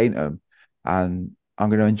gonna paint them, and I'm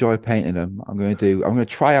gonna enjoy painting them. I'm gonna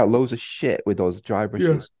try out loads of shit with those dry Yeah.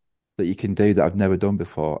 brushes that you can do that I've never done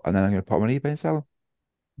before, and then I'm gonna put them on eBay and sell them.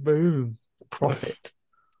 Boom. Nice. Profit.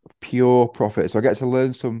 Pure profit. So I get to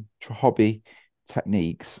learn some hobby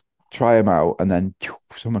techniques, try them out, and then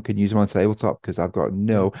someone can use them on tabletop because I've got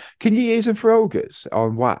Yeah. no. Can you use them for ogres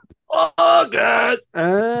on WAP? Oh, guys.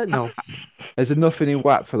 No. There's nothing in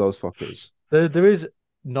WAP for those fuckers, There is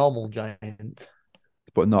normal giant.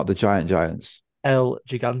 but not the giants. El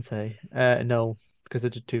Gigante. No, because they're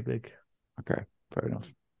just too big. Okay, fair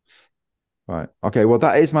enough. Right. Okay. Well,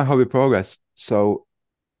 that is my hobby progress. So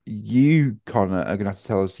you, Connor, are gonna have to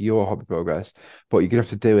tell us your hobby progress, but you're gonna have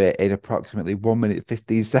to do it in approximately 1 minute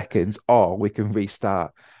 15 seconds, or we can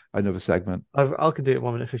restart another segment. I can do it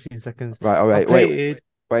 1 minute 15 seconds. Right. All I right. painted.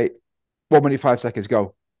 Wait. 1 minute 5 seconds.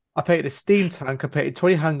 Go. I painted a steam tank. I painted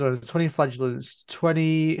 20 handguns, 20 flagellants,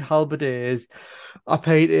 20 halberdiers. I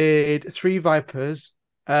painted 3 vipers.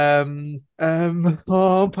 Oh, I'm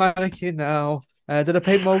panicking now. Did I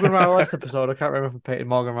paint Morgan Rao last episode? I can't remember if I painted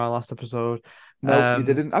Morgan Rao last episode. Nope, you Um,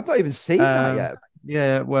 didn't. I've not even seen that um, yet.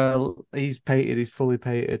 yeah, well, he's painted. He's fully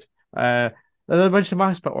painted. And I mentioned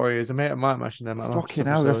my Spec Warriors. I might mention them last Fucking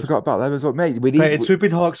hell, I episode. forgot about them as well, mate. Painted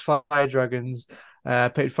Swooping Hawks, Fire Dragons.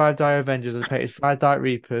 Painted 5 Dire Avengers. I painted 5 Dark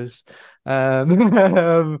Reapers. What else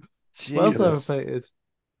have Jesus. I painted?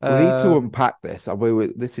 We need to Um, unpack this.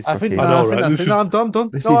 This is I think I fucking. no, know, I think right? that's it. No, I'm done. Done.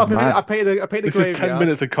 This No, is I mad. painted a This is 10 graveyard.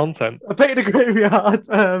 minutes of content. I painted a graveyard.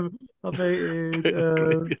 I painted. Paint the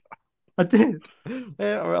graveyard. I did.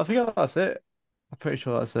 Yeah, I think that's it. I'm pretty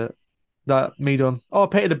sure that's it. That me done. Oh, I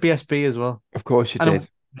painted a BSB as well. Of course you And did.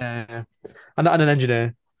 and an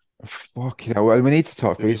engineer. Fucking hell. Well, we need to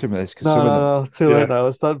talk through some of this because No, some of no, them. no, it's too late Yeah. now.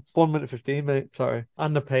 It's that 1 minute 15, mate. Sorry.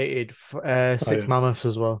 And I painted Oh, 6 yeah. mammoths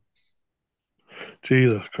as well.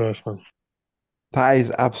 Jesus Christ, man. That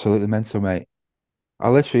is absolutely mental, mate.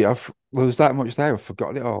 There was that much there. I've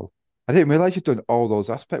forgotten it all. I didn't realize you'd done all those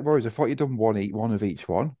aspect warriors. I thought you'd done one of each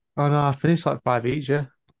one. Oh no, I finished like 5 each, yeah.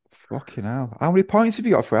 Fucking hell. How many points have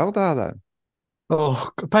you got for Eldar then? Oh,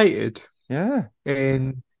 I painted Yeah.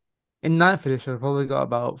 in ninth edition. I probably got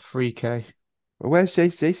about 3K. Well, where's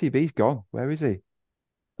JCB's gone? Where is he?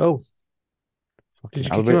 Oh, did Fucking you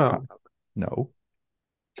hell. kick him out? No.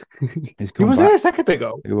 He's He come was there back. a second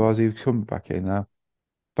ago. He's come back in now.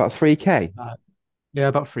 About 3K. Yeah,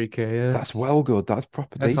 about 3K. Yeah, That's well good. That's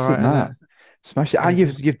proper that's all decent, right, isn't that. it? Smash it. And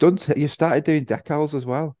Yeah. you've started doing decals as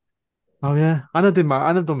well. Oh yeah, and I've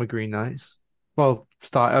done my Green Knights. Well,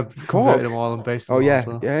 I've converted them Fuck. all and based them Oh all as yeah.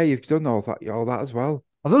 well. Yeah, you've done all that as well.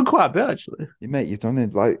 I've done quite a bit actually. Mate, you've done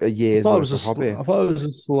it like a year's worth of hobby. I thought it was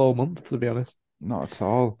a slow month to be honest. Not at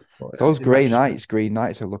all. But, Those eventually, Green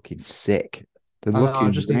Knights are looking sick. They're I know. I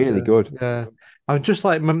looking just need really to. good. Yeah, I'm just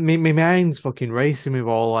like my mind's fucking racing with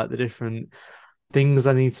all like the different things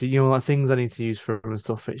I need to, like things I need to use for them and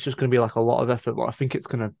stuff. It's just going to be like a lot of effort, but I think it's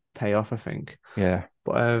going to pay off. I think. Yeah.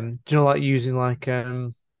 But do you know like using like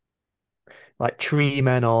tree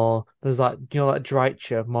men or there's like like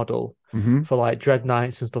Dreicher model Hmm. for like dread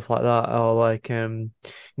knights and stuff like that, or like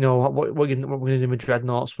what we're gonna do with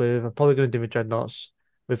dreadnoughts with. I'm probably gonna do with dreadnoughts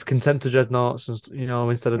with contempt of dreadnoughts and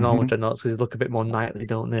instead of normal Hmm. dreadnoughts because they look a bit more knightly,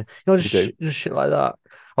 don't they? You do. Just shit like that.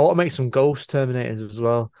 I want to make some ghost terminators as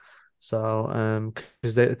well. So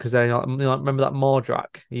because they remember that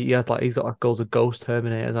Mordrak he had like he's got like goals of ghost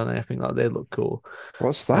terminators on it. I think that they look cool.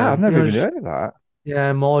 What's that? I've never even heard of that.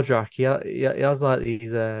 Yeah, Mordrak. He has like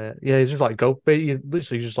these. He's just like ghost. He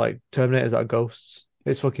literally just like Terminators that are ghosts.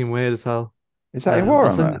 It's fucking weird as hell. Is that in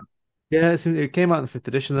I'll send. Warhammer? Yeah, it came out in the fifth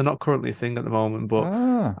edition. They're not currently a thing at the moment, but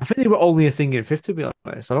Ah, I think they were only a thing in fifth. To be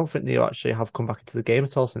honest, I don't think they actually have come back into the game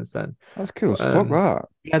at all since then. that's cool But, as fuck, that.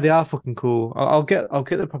 yeah, they are fucking cool. I'll get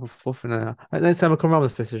the proper fluff in there. And next time I come around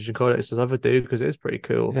with the fifth edition codex, as I ever do, because it is pretty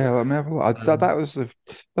cool. Yeah, let me have a look. Um,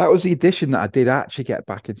 That was the edition that I did actually get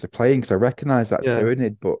back into playing because I recognised that yeah,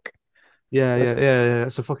 Tyranid book. yeah.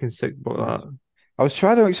 It's a fucking sick book. Yes. That. I was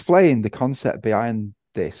trying to explain the concept behind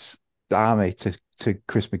this army to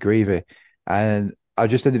Chris McGreevy, and I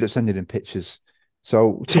just ended up sending him pictures.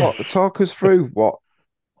 So talk us through what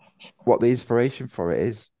the inspiration for it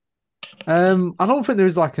is. I don't think there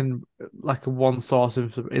is like a one source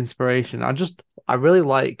of inspiration. I really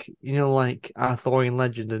like like Arthurian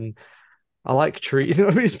legend and I like trees. You know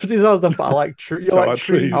what I mean? It sounds dumb, but I like trees. You So like like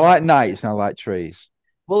trees? I like knights and I like trees.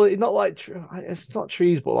 Well, it's not like it's not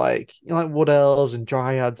trees, but like like wood elves and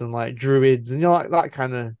dryads and like druids and like that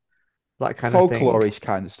kind of that kind of thing. Folklorish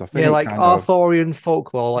kind of stuff, Yeah, innit? like Kind of. Arthurian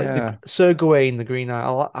folklore, like the Yeah. Sir Gawain, the Green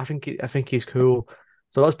Knight. I think he's cool.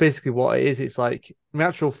 So that's basically what it is. It's like the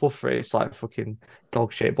actual fluff for it, it's like fucking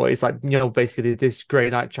dog shit, but it's like basically this Grey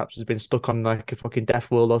Knight chap has been stuck on like a fucking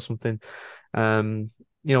death world or something. Um,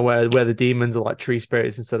 where the demons are like tree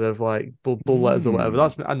spirits instead of like bull letters or whatever.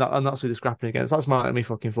 Mm. And that's who they're scrapping against. That's my me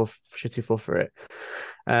fucking fluff, shitty fluff for it.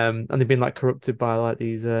 And they've been like corrupted by like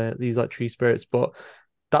these like tree spirits, but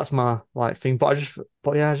that's my like thing. But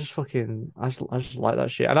yeah, I just like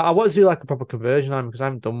that shit. And I want to do like a proper conversion on because I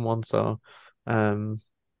haven't done one. So, um,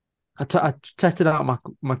 I tested out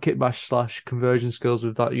my kit bash / conversion skills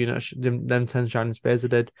with that unit, them 10 shining spears I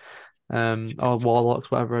did, or warlocks,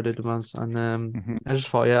 whatever I did them as, and Mhm. I just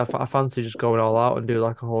thought, yeah, I fancy just going all out and do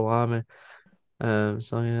like a whole army.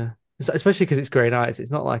 So yeah, especially because it's Grey Knights,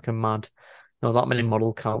 it's not like a mad, that many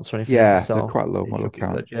model counts or anything, is it? Yeah, they're So quite low it model should be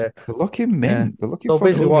count. good, yeah. They're looking Yeah. mint. They're looking So fucking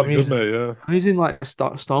basically, They're what looking good, mate. Yeah. I'm using like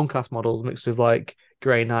Stormcast models mixed with like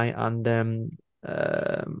Grey Knight and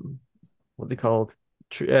what they called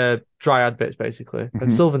Dryad bits basically, and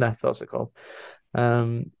Mhm. Sylvaneth, that's it called.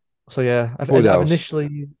 Um, so yeah, Wood I've elves.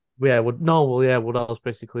 initially would no well yeah Wood Elves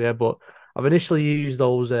basically, yeah, but I've initially used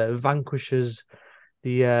those Vanquishers,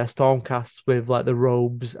 the Stormcasts with like the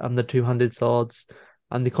robes and the two-handed swords,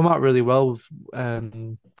 and they come out really well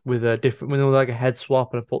with a different, like a head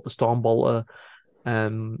swap, and I put the Stormbolter.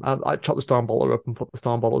 I chop the Stormbolter up and put the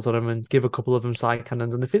Stormbolters on them and give a couple of them side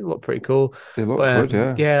cannons, and they think they look pretty cool. They look But good,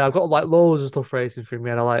 yeah. yeah, I've got like loads of stuff racing through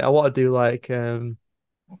me, and I want to do like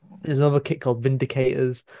there's another kit called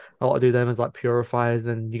Vindicators. I want to do them as like purifiers.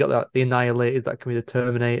 Then you got the Annihilators that can be the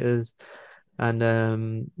Terminators,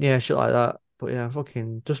 and yeah, shit like that. But yeah,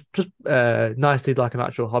 fucking just nicely like an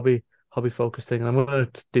actual hobby focused thing. And I'm gonna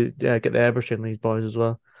get the airbrush in these boys as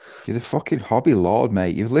well. You're the fucking hobby lord,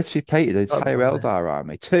 mate. You've literally painted the That'd be entire on there. Eldar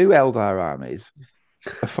army, two Eldar armies,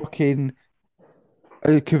 a fucking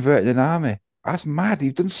converting an army. That's mad.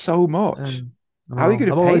 You've done so much. I How are you know.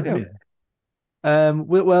 going to I'm paint always them?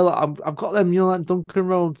 well, I've got them, like Duncan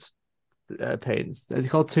Roads paints. They're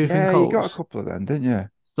called Tooth and Yeah, you got a Coats. couple of them, didn't you?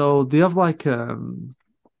 So they have like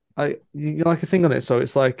like a thing on it. So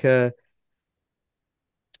it's like oh,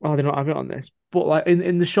 they don't have it on this, but like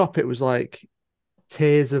in the shop, it was like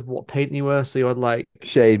tiers of what paint you were. So you had like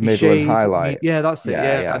Shade, your middle, and shade, highlight. yeah, that's it, Yeah,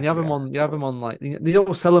 yeah. yeah, And yeah. you have them on like they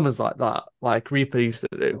don't sell them as like that, like Reaper used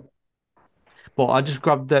to do. But I just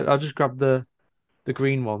grabbed the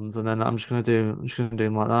green ones, and then I'm just gonna do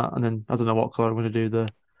them like that. And then I don't know what color I'm gonna do the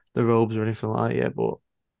robes or anything like that yet, but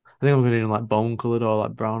I think I'm gonna do them like bone colored or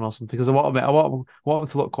like brown or something because I want them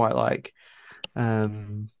to look quite like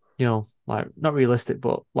um like not realistic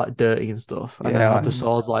but like dirty and stuff, and then Yeah, have the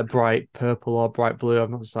swords like bright purple or bright blue. I've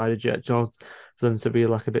not decided yet, for them to be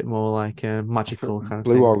like a bit more like I thought magical kind of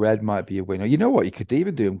blue thing. or red might be a winner. You know what? You could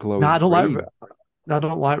even do them No, glowing green. I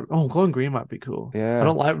don't like. Oh, glowing green might be cool. I Yeah,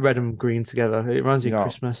 don't like red and green together. It reminds you me of know.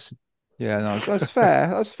 Christmas. Yeah, no, that's fair.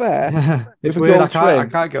 That's fair. It's With a weird. gold I trim.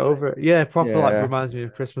 can't get over it. Yeah, proper like Yeah, reminds me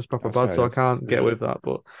of Christmas, proper that's bad. fair So I enough. can't get Yeah. with that.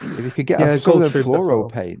 But If you could get yeah, some of gold them trim. That's fluoro all.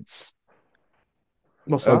 paints,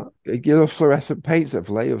 What's that? fluorescent paints that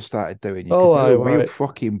Vallejo started doing, you could Oh, do a real right.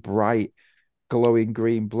 fucking bright, glowing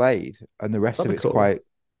green blade, and the rest of That'd be it's cool. quite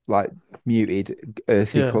like muted,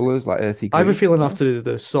 earthy Yeah. colors, like earthy I have a green. feeling I have to do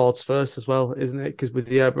the swords first as well, isn't it? Because with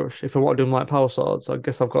the airbrush, if I want to do them like power swords, I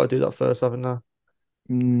guess I've got to do that first, haven't I?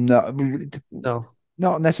 No, No.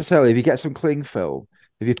 not necessarily. If you get some cling film,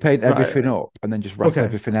 if you paint Right. everything up and then just wrap Okay.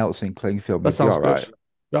 everything else in cling film, That you'd be sounds all good. right.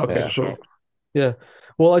 Okay, Yeah. sure. Yeah.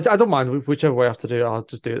 Well, I don't mind whichever way I have to do it. I'll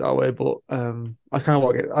just do it that way. But I kind of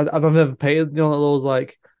want to get. I've never painted, those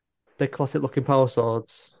like the classic looking power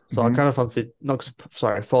swords. So I Hmm. kind of fancy, not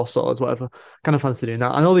sorry, force swords, whatever. Kind of fancy doing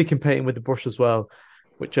that. I know they can paint them with the brush as well,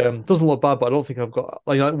 which doesn't look bad. But I don't think I've got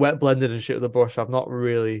like wet blending and shit with the brush. I've not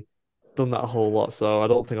really done that a whole lot, so I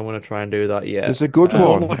don't think I'm going to try and do that yet. There's a good Put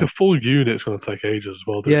on one. like a full unit. It's going to take ages as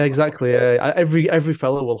well doing Yeah, that. exactly. Every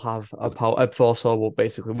fellow will have a force sword, will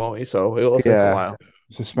basically, won't he? So it'll take a Yeah. while.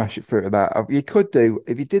 So smash it through to that. You could do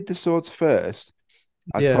if you did the swords first.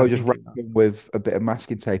 I'd Yeah, I'm probably just wrap thinking that. them with a bit of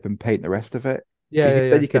masking tape and paint the rest of it. Yeah, yeah, Then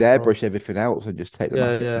yeah, you could definitely. airbrush everything else and just take the Yeah,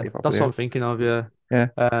 masking yeah. tape off. That's what Yeah, I'm thinking of, yeah. yeah.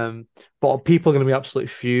 But people are gonna be absolutely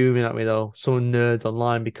fuming at me though, some nerds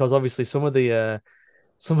online, because obviously some of the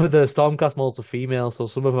Stormcast models are female, so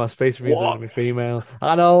some of my space reviews are What? gonna be female.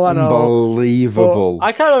 I know. But Unbelievable.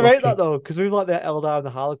 I kind of rate that Fucking, though, because we've like the Eldar and the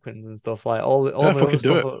Harlequins and stuff. Like yeah, fucking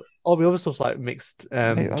do it. all my other stuff's like mixed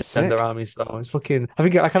Mate, that's gender sick. armies. So it's fucking. I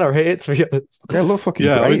think I kind of rate it, to be honest. Yeah, look fucking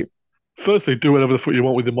Yeah, I mean, great. firstly, do whatever the fuck you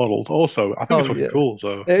want with the models. Also, I think Oh it's fucking yeah, cool.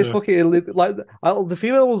 So it's yeah, fucking like the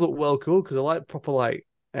female ones look well cool because they're like proper like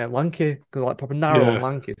lanky, like proper narrow and Yeah,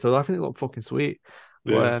 lanky. So I think it looked fucking sweet.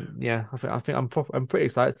 But yeah, yeah, I think I'm pretty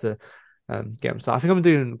excited to get them. So I think I'm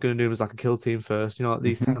gonna do them as like a kill team first. You know, like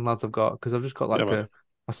these Hmm. 10 lads I've got because I've just got yeah, like man.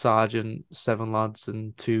 a sergeant, 7 lads,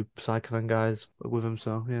 and 2 psychoman guys with them.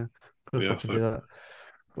 So yeah, gonna Yeah, fucking so do that.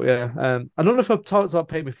 But yeah, I don't know if I've talked about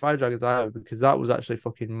Paint Me Fire Dragons either because that was actually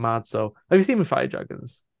fucking mad. So have you seen my Fire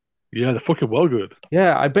Dragons? yeah, they're fucking well good.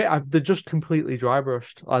 Yeah, I bet they're just completely dry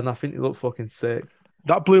brushed, and I think they look fucking sick.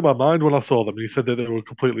 That blew my mind when I saw them. You said that they were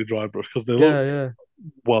completely dry brush because they look Yeah, yeah,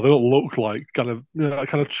 well. They don't look like kind of that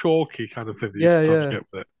kind of chalky kind of thing that you yeah, sometimes yeah. get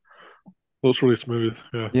with it. Looks really smooth.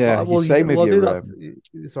 Yeah, Yeah, you Well, say with well, do your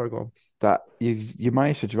that. Sorry, go on. that you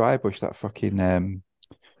managed to dry brush that fucking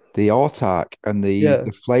the autark and Yeah.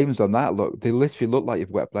 the flames on that they literally look like you've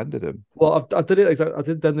wet blended them. Well, I did it exactly. I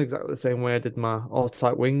did them exactly the same way I did my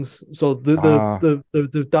all-type wings. So Ah,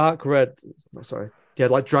 the dark red. No, sorry. Yeah,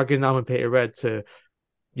 like dragon armor painted red to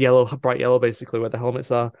yellow, bright yellow, basically where the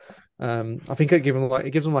helmets are. I think it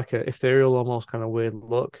gives them like a ethereal, almost kind of weird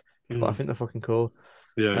look. But I mm, think they're fucking cool.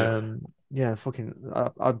 yeah, yeah. Yeah, fucking.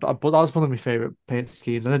 But that was one of my favorite paint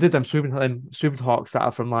schemes, and I did them hawks that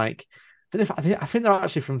are from like. I think they're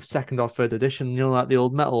actually from second or third edition. You know, like the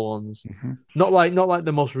old metal ones, mhm. not like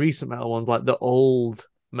the most recent metal ones, like the old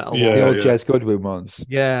metal The ones. Yeah, old yeah, Jez Goodwin ones.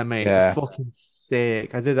 Yeah, mate, they're Yeah, fucking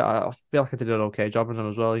sick. I feel like I did an okay job on them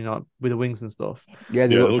as well. You know, with the wings and stuff. yeah,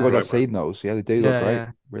 they yeah. They look look good. I've great, man. seen those. Yeah, they do look Yeah, great.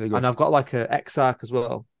 yeah. Really And good. I've got like a Exarch as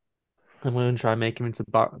well. I'm going to try and make him into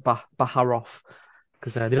Baharoff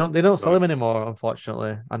because they don't sell Nice. him anymore,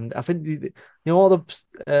 unfortunately. And I think you know all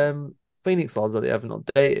the Phoenix laws that they haven't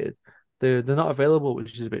updated, they're not available,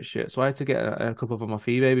 which is a bit shit. So I had to get a couple of them off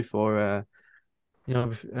eBay before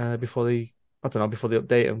before the I don't know before they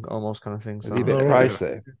update them almost kind of thing. Are they a So bit All right, yeah.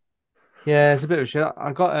 pricey? yeah, it's a bit of a shit.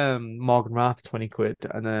 I got Morgan Ra for 20 quid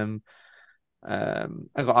and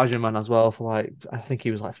I got Azure Man as well for like I think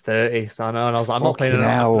he was like 30. So I know, and I was like, I'm not paying Fucking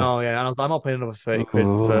another hell. no, yeah, and I was like, I'm not paying another 30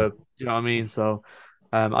 quid for Oh. you know what I mean. So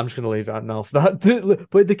I'm just gonna leave it out now for that.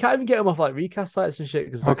 But they can't even get them off like recast sites and shit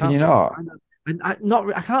because I How can can't you fucking not? find them. And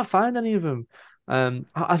I can't find any of them.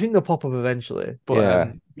 I think they'll pop up eventually, but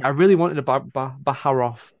Yeah. I really wanted a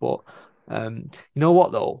Baharoff, but you know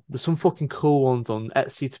what though? There's some fucking cool ones on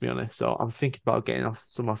Etsy to be honest. So I'm thinking about getting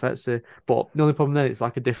some off Etsy. But the only problem then it's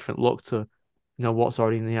like a different look to what's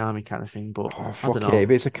already in the army kind of thing. But Oh, I don't fuck it. If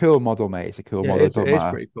know. it's a cool model, mate, it's a cool Yeah, model. It it don't is matter.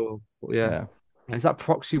 pretty cool. But yeah, Yeah. is that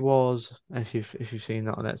Proxy Wars? If you've seen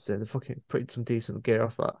that on Etsy, they're fucking pretty some decent gear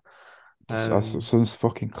off that. That's Um, some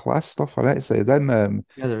fucking class stuff on it. So them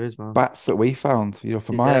yeah, there is, man. bats that we found,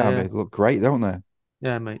 for my Yeah, army, yeah, they look great, don't they?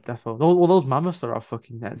 yeah, mate, definitely. Well, those mammoths are off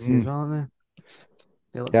fucking Etsy as Mm, well, aren't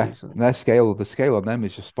they? They look yeah. decent. And the scale on them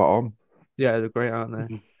is just spot on. Yeah, they're great, aren't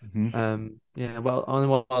they? Mhm. Hmm. Yeah. Well, only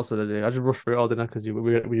what else did I do? I just rushed through it all, didn't I? Because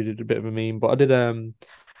we did a bit of a meme, but I did.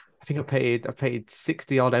 I think I paid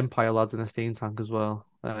 60 odd Empire lads in a steam tank as well.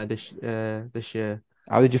 This year.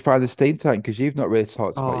 How did you find the steam tank? Because you've not really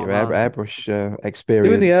talked about Oh your man, airbrush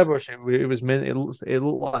doing the experience. airbrush it was mint. It looked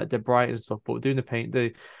like they're bright and stuff, but doing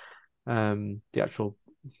the actual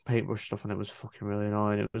paintbrush stuff on it was fucking really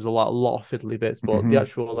annoying. It was a lot of fiddly bits, but the Hmm.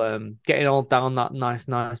 actual getting all down that nice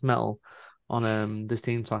metal on the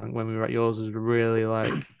steam tank when we were at yours was really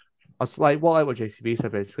like. I was like what JCB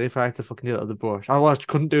said basically. If I had to fucking do that with the brush, I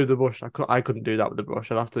couldn't do the brush. I couldn't do that with the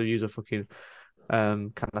brush. I'd have to use a fucking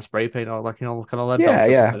kind of spray paint or like kind of lead Yeah, dust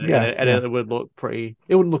or yeah, something, and yeah, yeah. it would look pretty.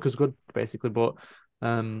 It wouldn't look as good basically, but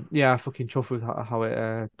yeah, I fucking chuffed with how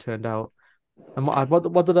it turned out. And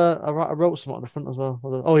what did I wrote something on the front as well.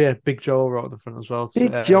 Oh yeah, Big Joe wrote on the front as well.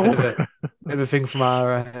 Big A Joe. bit of a thing from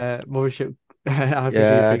our mothership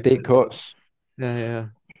RPG Yeah, thing. deep cuts. Yeah, yeah.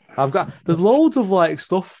 There's loads of like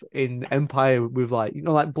stuff in Empire with like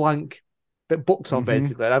like blank bit books on Hmm.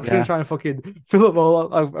 basically. And I'm just gonna Yeah. try and fucking fill up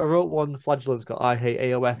all. I wrote one flagellant's got I hate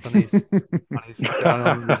AOS on his fucking on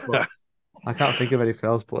one of his books. I can't think of anything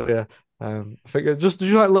else, but yeah. I think just do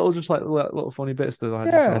you like little funny bits to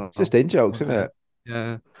like just I Yeah, don't just know. in jokes, isn't it?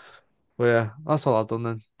 Yeah. Well, yeah, that's all I've done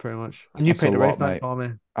then, pretty much. And you That's a painted a lot, Wraith Knight mate. for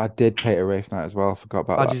me. I did paint a Wraith Knight as well. I forgot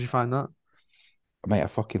about How that. did you find that? Mate, I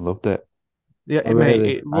fucking loved it. Yeah, mate,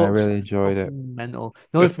 it I looks really enjoyed it. fucking mental.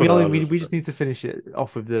 No, It's if bananas, we isn't just it? need to finish it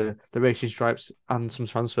off with the racing stripes and some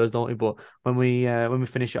transfers, don't we? But when we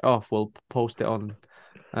finish it off, we'll post it on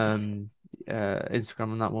um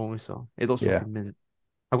Instagram and that, won't we? So it looks Yeah. fucking mint.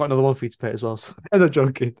 I've got another one for you to paint as well. So I'm not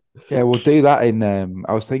joking. Yeah, we'll do that in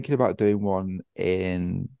I was thinking about doing one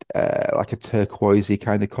in like a turquoisey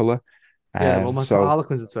kind of color. Yeah, well, my So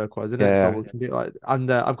Harlequin's a turquoise, isn't it? So yeah, we can do it like, and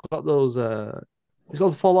I've got those. It's got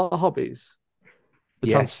the Fallout hobbies. The yes.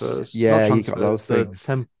 transfers, not Yeah, you got transfers, those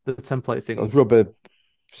things. the template Those things. rubber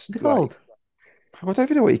What's it like called? I don't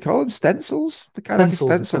even know what you call them. Stencils? They're kind of like a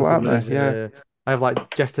Stencils, stencil, aren't stencils. they? Yeah. Yeah. I have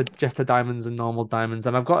like Jester diamonds and normal diamonds,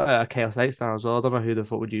 and I've got a Chaos 8 star as well. I don't know who the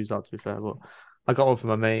fuck would use that to be fair, but I got one for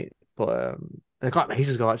my mate. But I got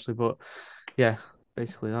ages ago actually. But yeah,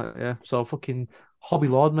 basically that. Yeah. So fucking hobby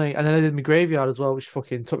lord, mate. And then I did my graveyard as well, which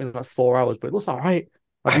fucking took me like 4 hours, but it looks all right.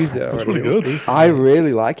 I've used it That's already. really It looks good. decent, I mate.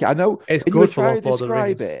 really like it. I know It's when you were good for trying to Lord of the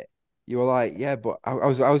describe Rings. it, you were like, yeah, but I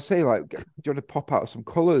was saying like, do you want to pop out some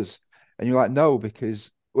colors? And you're like, no,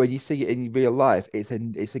 because when you see it in real life, it's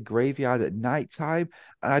a graveyard at night time,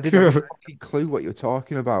 and I didn't have a fucking clue what you're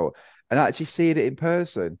talking about. And actually seeing it in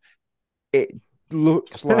person, it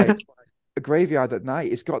looks like a graveyard at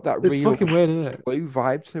night. It's got that It's real fucking weird, isn't it? blue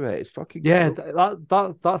vibe to it. It's fucking Yeah, cool.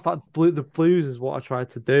 that's that blue. The blues is what I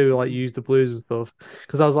tried to do, like use the blues and stuff.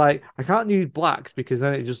 Because I was like, I can't use blacks because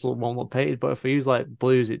then it just won't look painted. But if I use like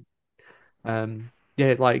blues, yeah,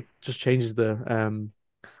 it like just changes the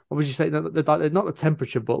What would you say? Not the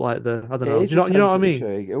temperature, but like the I don't It know. is the You know what I mean?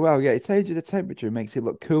 temperature. Well, yeah, it changes the temperature, and makes it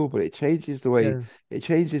look cool, but it changes the way Yeah, it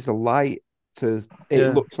changes the light to it yeah,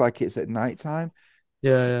 looks like it's at night time.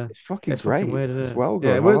 yeah. It's fucking It's fucking great. weird, isn't It's it? well Yeah,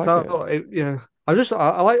 done. it I works like it. out. Yeah.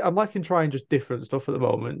 I'm liking trying just different stuff at the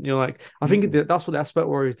moment. You know, like I think Mm. that's what the Aspect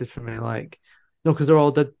Warriors did for me. Like, because they're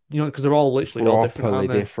all dead. Because they're all literally all different, Properly aren't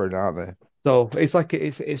they? different, aren't they? So it's like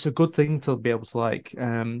it's a good thing to be able to like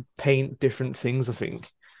paint different things. I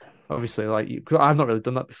think obviously like 'cause I've not really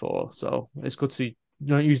done that before, so it's good to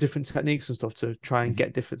use different techniques and stuff to try and Mhm.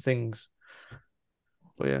 get different things.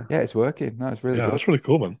 But yeah, Yeah, it's working. No, it's really Yeah, good. that's really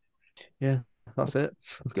cool, man. yeah, that's it.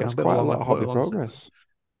 Okay, That's a bit of quite a a long lot of hobby one. progress.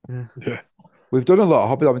 Yeah, Yeah. We've done a lot of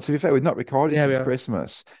hobby. I mean, to be fair, we've not recorded yeah, since yeah,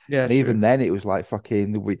 Christmas, yeah. and even True. then, it was like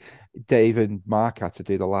fucking. Dave and Mark had to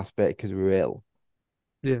do the last bit because we were ill.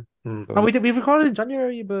 Yeah. Mm. And So, we recorded in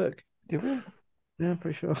January, Burke. did we? Yeah, I'm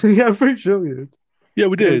pretty sure. Yeah, I'm pretty sure we did. Yeah,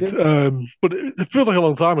 we Yeah, we did. did. But it feels like a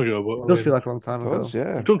long time ago. But It I does feel mean, like a long time Does ago.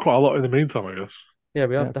 we've yeah, done quite a lot in the meantime, I guess. Yeah,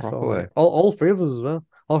 we have yeah, definitely properly, all three of us as well.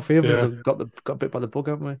 All three of us Yeah. have got bit by the bug,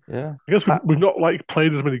 haven't we? yeah. I guess I, we've not like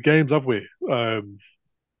played as many games, have we?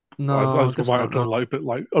 No, I As we guess might not. have done No. like a bit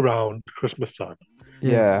like around Christmas time.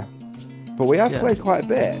 Yeah, yeah, but we have yeah. played quite a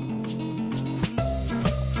bit.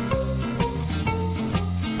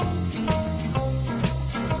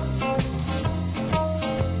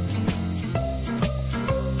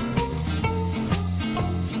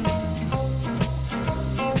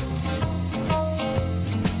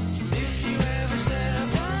 If you ever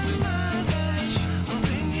step on my dash, I'll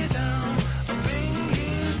bring you down, I'll bring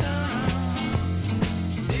you down.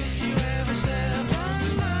 If you ever step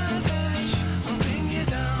on my dash, I'll bring you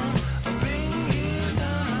down, I'll bring you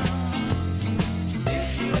down.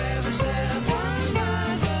 If you ever step on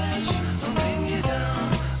my dash, I'll bring you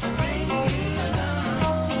down, I'll bring you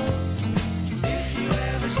down. If you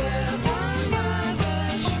ever step on my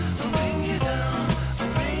dash, I'll bring you down,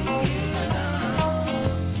 I'll bring you down.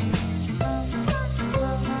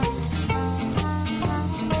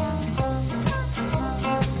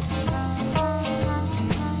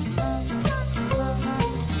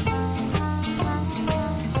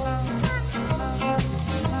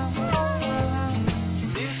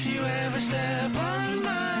 If you ever step on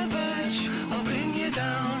my bench, I'll bring you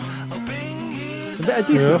down, I'll bring you A bit a Yeah,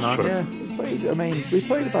 decent that's amount. true. Yeah, We played. I mean, we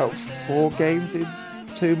played about 4 games in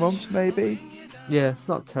 2 months, maybe. yeah. It's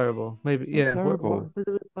not terrible. Maybe. It's not Yeah. What terrible. did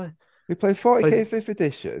we play? We played 40k Played. fifth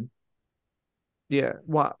edition, Yeah.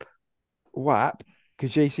 WAP. WAP,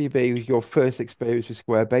 because JCB was your first experience with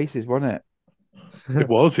square bases, wasn't it? It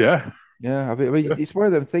was, yeah. Yeah, I mean, Yeah. it's one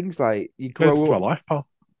of them things like you Changed grow my up. life, pal.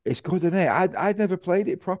 It's good, isn't it? I'd never played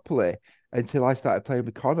it properly until I started playing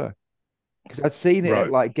with Connor because I'd seen it at Right.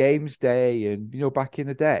 like Games Day and back in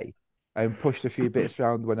the day and pushed a few bits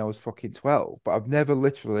around when I was fucking 12. But I've never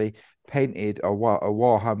literally painted a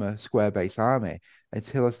Warhammer square base army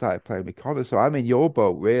until I started playing with Connor. So I'm in your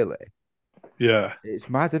boat, really. Yeah. It's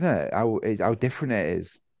mad, isn't it? How different it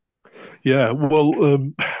is. Yeah. Well,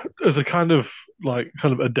 as a kind of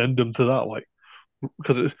addendum to that, like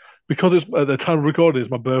because it's at the time of recording,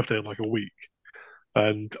 it's my birthday in like a week,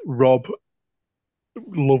 and Rob,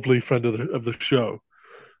 lovely friend of the show,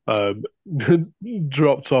 um,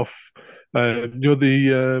 dropped off.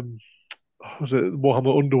 The was it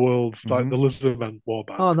Warhammer Underworlds, like Hmm. the Lizardman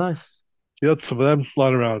warband. Oh, nice. He had some of them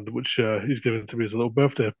lying around, which he's given to me as a little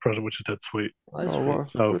birthday present, which is dead sweet. That is Oh, sweet. what a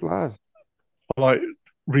So good lad. I like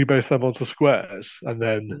rebase them onto squares, and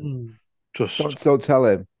then Mm. just Don't tell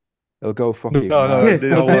him. He'll go no, fucking no, Yeah, mad.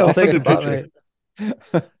 no, I'll I'll take send them him back, pictures.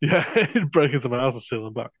 mate. Yeah, he'd break into my house and steal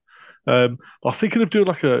them back. I was thinking of doing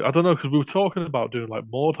like I don't know, because we were talking about doing like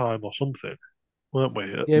more time or something. weren't we?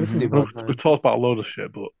 Yeah, we can do We've Mordheim. talked about a load of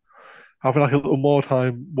shit, but having like a little more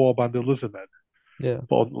time warband of lizardmen, Yeah,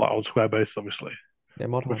 but on square base, obviously, yeah,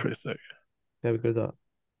 we're Mordheim. pretty sick. Yeah, we're good at that.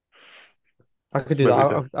 I could do that.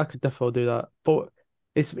 Maybe we can. I could definitely do that. But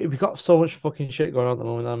we got so much fucking shit going on at the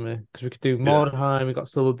moment, haven't we? Because we could do Yeah, Mordheim, we got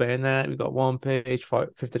Silver Bayonet, we got One Page,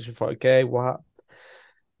 5th edition 40k. What?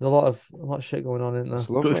 There's a lot of shit going on, isn't there? It's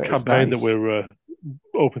got this lovely. It's campaign that nice. we're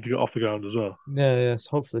open to get off the ground as well. Yeah, yeah. So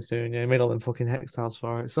hopefully soon. Yeah, I made all them fucking hex tiles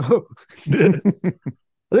for it. So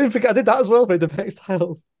I didn't forget I did that as well. Made the hex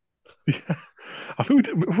tiles. Yeah, I think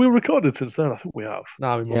have we recorded since then. I think we have.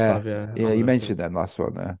 Nah, we must Yeah. have. Yeah, Yeah, I'm you gonna say. mentioned them last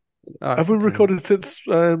one there. All right, Have we fucking. recorded since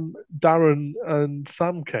Darren and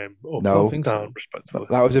Sam came up I don't No, and think down, so. respectively?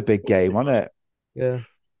 that was a big game, wasn't it? Yeah.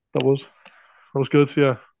 That was good.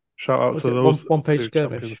 Yeah, shout out Was to it those one page two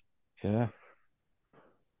champions. skirmish? Yeah.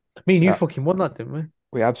 Me and you Yeah. fucking won that, didn't we?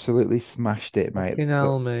 We absolutely smashed it, mate. Fucking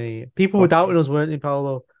hell, mate. People were doubting us, weren't they,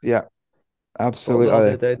 Paolo? Yeah, But no,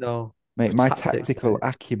 absolutely. they know. Mate, my Tactics, tactical mate.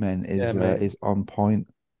 acumen Yeah, mate. is on point.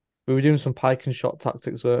 We were doing some pike and shot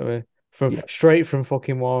tactics, weren't we? From Yeah. straight from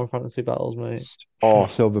fucking War and Fantasy battles, mate. Or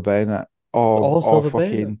Silver Bayonet. Or Also the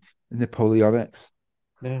beta. fucking Napoleonics.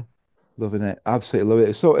 Yeah. Loving it. Absolutely love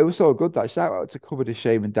it. So it was so good. That shout out to Cover the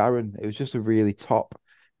Shame and Darren. It was just a really top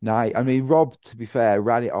night. I mean, Rob, to be fair,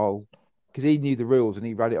 ran it all because he knew the rules and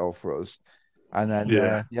he ran it all for us. And then Yeah,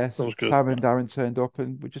 that yes, was good. Sam and Darren turned up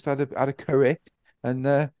and we just had a curry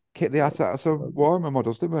and kicked the ass out of some Warhammer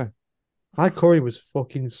models, didn't we? My curry was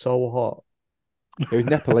fucking so hot. It was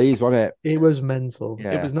Nepalese, wasn't it? It was mental. It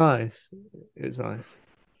Yeah, was nice. It was nice.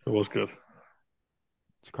 It was good.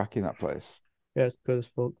 it's cracking that place. Yeah, it's good as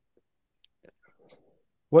fuck.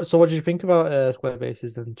 What did you think about square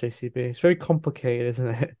bases and JCB? It's very complicated, isn't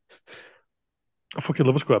it? I fucking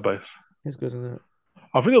love a square base. It's good, isn't it?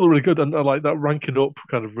 I think they look really good, and like that ranking up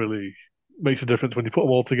kind of really makes a difference when you put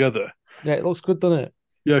them all together. Yeah, it looks good, doesn't it?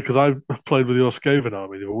 Yeah, because I played with your Skaven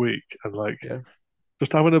army the other week, and like Yeah.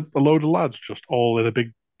 just having a load of lads just all in a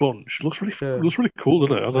big bunch Yeah. looks really cool,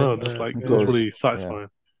 doesn't it? I don't know, Doesn't just it? like It it looks does. really Yeah. satisfying.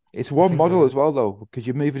 It's I one think model as well, though, because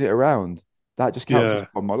you're moving it around. That just counts as Yeah,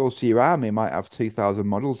 one model. So your army might have 2,000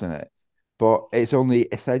 models in it, but it's only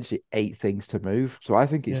essentially 8 things to move. So I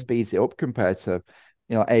think it Yeah. speeds it up compared to,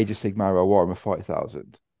 Age of Sigmar or Warhammer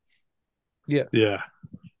 40,000. Yeah, yeah,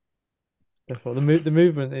 definitely. The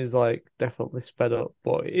movement is like definitely sped up,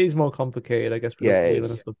 but it is more complicated, I guess, with Yeah, it wheeling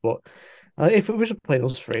and is. stuff. But if it was just playing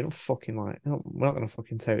us three, I'm fucking like, we're not gonna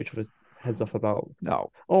fucking tear each other's heads off about.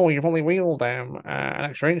 No, Oh, you've only wheeled an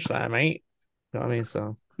extra inch there, mate. You know what I mean?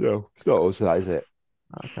 So no, it's not us, that is it.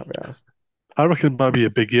 I can't be asked. I reckon it might be a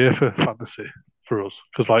big year for fantasy for us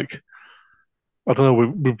because like I don't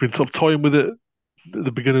know, we've been sort of toying with it at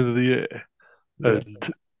the beginning of the year, Yeah,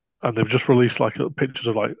 and they've just released like pictures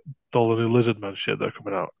of like all the new Lizardman shit that are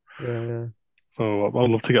coming out. yeah, yeah. So I'd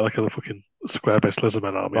love to get like a fucking square-based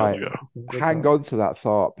Lizardman army on Right. the go. Good Hang that. on to that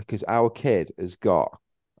thought because our kid has got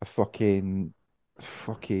a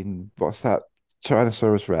what's that?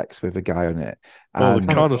 Tyrannosaurus Rex with a guy on it. Oh, the And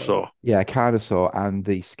Carnosaur. Carnosaur. yeah, Carnosaur and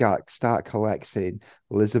the start collecting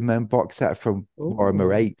Lizardmen box set from Warhammer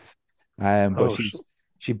Oh, 8th. But Oh,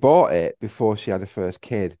 she bought it before she had her first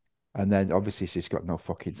kid, and then obviously she's got no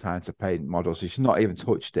fucking time to paint models, so she's not even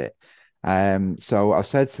touched it. So I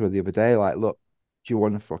said to her the other day, like, look, do you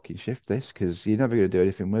want to fucking shift this? Because you're never going to do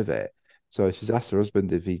anything with it. So she's asked her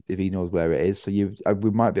husband if he knows where it is. So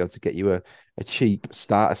we might be able to get you a cheap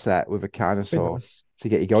starter set with a be Carnosaur nice. to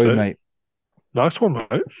get you going, sick. mate. Nice one, mate.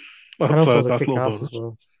 That's a Carnosaur's a nice kick little ass as bonus.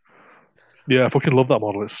 well. Yeah, I fucking love that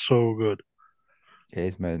model. It's so good. It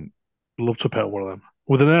is, man. Love to paint one of them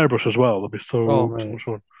with an airbrush as well. That'd be Oh, so mate. much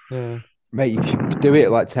fun. Yeah. Mate, you should do it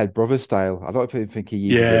like Ted Brothers style. I don't even think he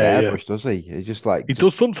uses an Yeah, yeah. airbrush, does he? He just like He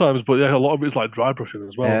does sometimes, but yeah, a lot of it's like dry brushing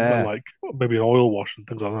as well, and yeah, like maybe an oil wash and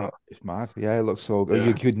things like that. it's mad. Yeah, it looks so good. Yeah,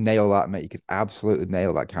 You could nail that, mate. You could absolutely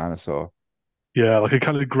nail that Carnosaur. yeah, like a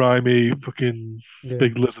kind of grimy fucking Yeah.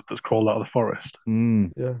 big lizard that's crawled out of the forest.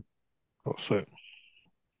 Mm. Yeah. That's it.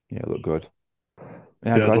 Yeah, look good. Yeah, I'm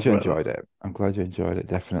Yeah, I'd glad love you to make that. enjoyed it. I'm glad you enjoyed it.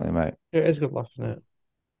 Definitely, mate. Yeah, it's good laughing it.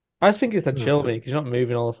 I just think it's that chill, Yeah. mate, because you're not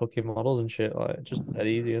moving all the fucking models and shit. Like, just that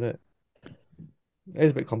easy, isn't it? It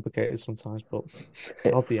is a bit complicated sometimes, but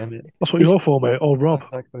It- I'll DM it. That's what it's you're for, mate. Oh, Rob.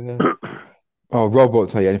 Exactly, yeah. Oh, Rob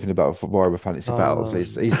won't tell you anything about Warhammer Fantasy No, Battles. no.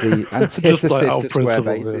 He's the Just like antithesis out to of square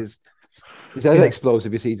principle. Yeah. bases. He's as Yeah.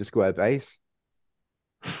 explosive as he's a square base.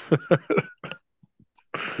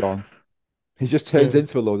 Gone. He just turns Yeah.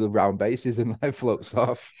 into a load of round bases and like floats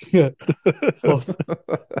off. Yeah. But,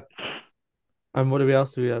 and what do we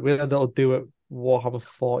else do? We had a little do it Warhammer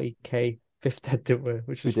 40k 5th Ed, didn't we?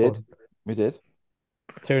 Which We was did. fun. We did.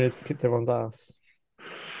 Tyranids kicked everyone's ass.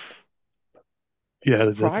 Yeah,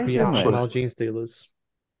 they did Surprisingly, actually. Yachtmal Gene Stealers.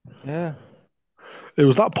 yeah. It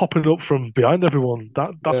was that popping up from behind everyone.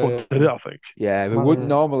 That's what did it, I think. Yeah, we Man, wouldn't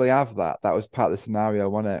normally have that. That was part of the scenario,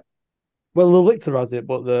 wasn't it? well, the Lictor has it,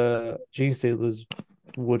 but the Gene Stealers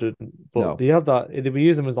wouldn't. But No. they have that. We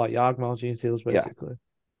use them as like Yagmal Gene Stealers, Yeah. basically,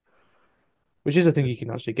 which is a thing you can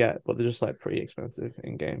actually get, but they're just like pretty expensive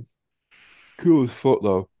in game. Cool as fuck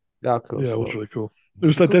though. Yeah, of course. Yeah, it was But really cool. It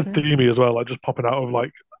It's was a like good dead game. themey as well, like just popping out of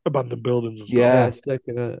like abandoned buildings and stuff. yeah, Yeah. it's sick,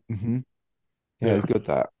 isn't it? hmm Yeah, Yeah. it's good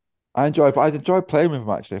that. I enjoyed playing with them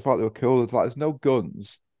actually. I thought they were cool. It's like there's no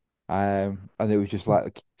guns. And it was just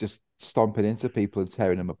like just stomping into people and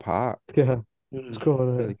tearing them apart. Yeah, it's Mm. cool,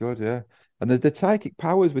 isn't Really it? good, yeah. And the psychic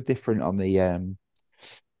powers were different on the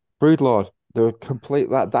Broodlord. They were complete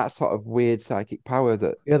that sort of weird psychic power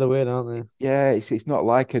that Yeah, they're weird, aren't yeah, it's not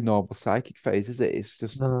like a normal psychic phase, is it? It's they?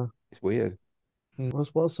 just No. it's weird. What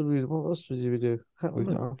else did we? What else did we do? I can't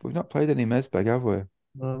remember now. We've not played any Mesbeg, have we?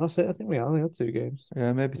 No, that's it. I think we only had 2 games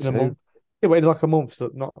Yeah, maybe in a two. month. Yeah, waited like a month,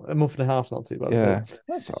 so not a month and a half's not too bad. Yeah, But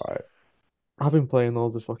that's all right. I've been playing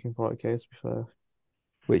loads of fucking 40k to be fair.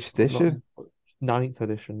 Which Not edition? ninth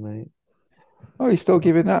edition, mate. Oh, you're still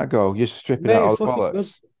giving that a go? You're stripping out Mate, all it's the fucking good.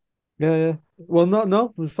 bollocks. Yeah, yeah. Well,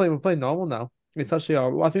 no. We're playing normal now. It's actually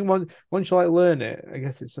I think once you like learn it, I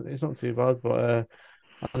guess it's not too bad. But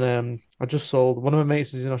and I just sold one of my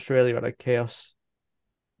mates was in Australia at a Chaos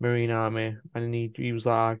Marine Army, and he was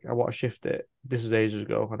like, I want to shift it. This was ages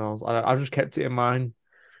ago, and I just kept it in mind,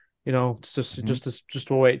 Mhm. just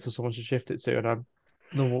to wait till someone to shift it to. And I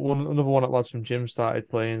another one of lads from gym started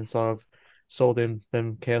playing, so I've sold him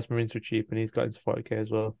them Chaos Marines for cheap, and he's got into 40k as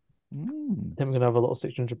well. Mm, Then we're gonna have a little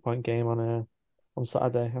 600 point game on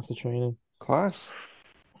Saturday after training. class.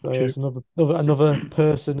 So yeah, Cute. it's another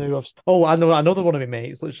person who I've. Oh, I know another one of my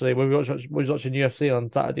mates. Literally, we was watching UFC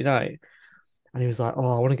on Saturday night, and he was like,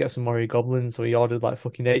 "Oh, I want to get some more goblins." So he ordered like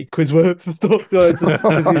fucking 80 quid's worth of stuff.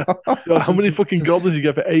 Because he, How many fucking goblins you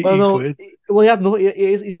get for well, 80 no, quid? well, he had no,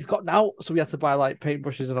 he's got now, so we had to buy like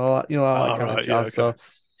paintbrushes and all that, all that All kind of right, yeah, jazz. okay. So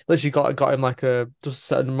literally got him like just a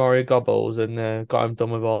set of Mario gobbles and got him done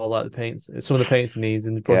with all like the paints, some of the paints he needs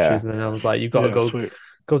and the brushes. Yeah. And then I was like, you've got to Yeah, go sweet.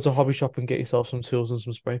 go to a hobby shop and get yourself some tools and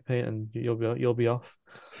some spray paint, and you'll be off.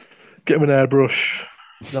 Get him an airbrush.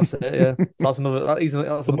 That's it, yeah. So that's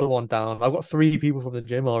Some- another one down. I've got 3 people from the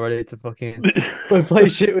gym already to fucking play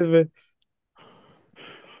shit with me.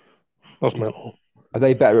 That's metal. Are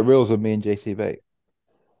they better at rules than me and JCB?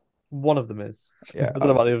 One of them is. I Yeah, don't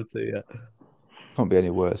know about the other two yet. can't be any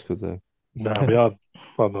worse, could they? Nah, we had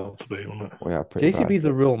that to be, wasn't it? We are pretty bad. JCB's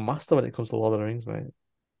the real master when it comes to Lord of the Rings, mate.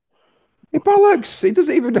 He bollocks. He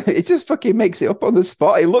doesn't even. He just fucking makes it up on the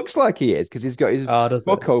spot. He looks like he is because he's got his Oh, does it?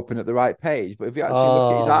 book open at the right page. But if you actually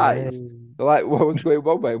look at his Oh eyes, man, they're like one's going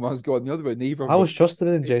one way, and one's going the other way. Neither of I them. was trusted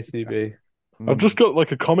in JCB. I've just got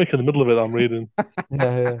like a comic in the middle of it that I'm reading.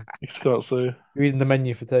 Yeah, yeah. You just can't see. Reading the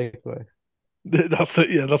menu for takeaway. That's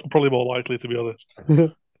it. Yeah, that's probably more likely, to be honest.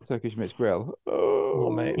 Turkish mixed grill. Oh, Oh,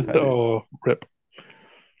 mate, Oh, rip.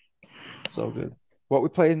 so good. what we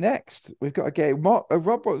playing next? We've got a game.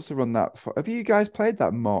 Rob wants to run that. Have you guys played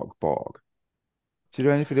that Mork Borg? Do you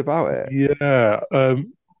know anything about it? Yeah.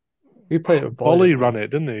 We played it with Boy, Ollie didn't we? ran it,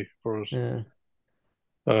 didn't he, for us Yeah,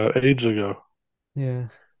 ages ago? yeah.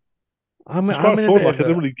 I'm It's I'm quite in a fun. bit Like, of I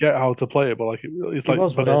didn't a. really get how to play it, but like it's It like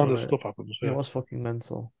was weird, banana wasn't it? stuff happens. It Yeah. was fucking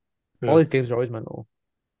mental. All Yeah. these games are always mental.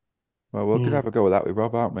 Well, we're gonna have a go with that with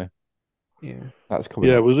Rob, aren't we? Yeah. That's coming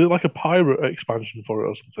Yeah, up. was it like a pirate expansion for it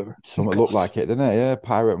or something? Something looked God. like it, didn't it? Yeah,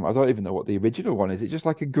 pirate. I don't even know what the original one is. It just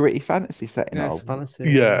like a gritty fantasy setting? Yeah, it's Or fantasy.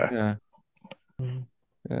 Yeah. yeah, Mm.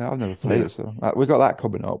 yeah. I've never played Yeah. it, so we got that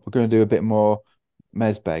coming up. We're gonna do a bit more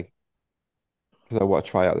Mesbeg because I want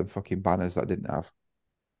to try out the fucking banners that I didn't have.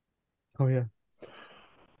 Oh yeah.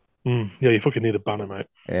 Yeah, you fucking need a banner, mate.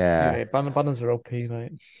 Yeah, Yeah, banners are OP,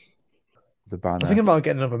 mate. the I'm banner. thinking about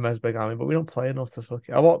getting another Mesbeg army, but we don't play enough to fuck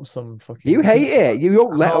it. I want some fucking. You hate it. You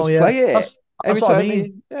won't let Oh us yeah, play it. that's Every what I time,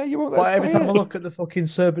 mean. yeah, you won't let us But every play time I it. look at the fucking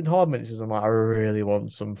Serpent Horde miniatures, I'm like, I really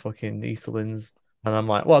want some fucking Easterlings, and I'm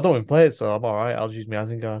like, well, I don't even play it, so I'm all right. I'll just use my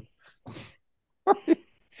Isengard.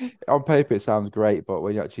 On paper, it sounds great, but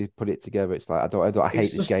when you actually put it together, it's like I hate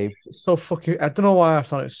It's this just game. so fucking. I don't know why I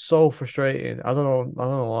found it so frustrating. I don't know. I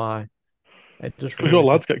don't know why. It just Because your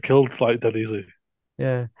really. lads get killed like dead easy.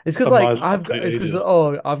 Yeah, it's because And like mine take it's because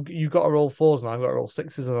ages. you've got to roll fours and I've got to roll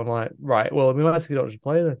sixes, and I'm like, right, well, we might as well just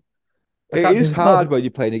play then. I It can't is do no, hard when you're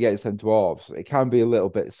playing against them dwarves. It can be a little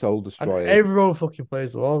bit soul and destroying. everyone fucking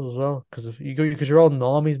plays the walls as well because you're all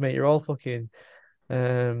normies, mate. You're all fucking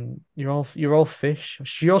you're all fish.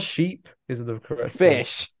 Your sheep is the correct term.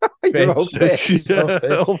 Fish. Your old Fish. fish. Oh, Yeah,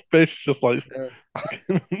 fish. old fish, just like Yeah.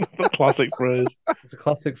 classic phrase. It's a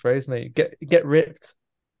classic phrase, mate. Get ripped.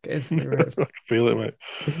 Get instantly I ripped. can feel it, mate.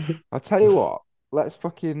 I'll tell you what. Let's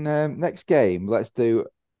fucking next game. Let's do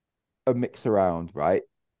a mix around, right?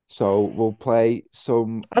 So we'll play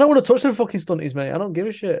some. I don't want to touch them fucking stunties, mate. I don't give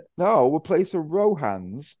a shit. No, we'll play some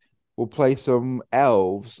Rohans. We'll play some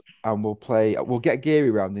elves, and we'll play. We'll get Geary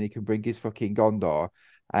around, and he can bring his fucking Gondor.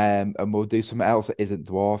 And we'll do something else that isn't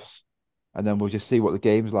dwarfs, and then we'll just see what the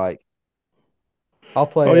game's like. I'll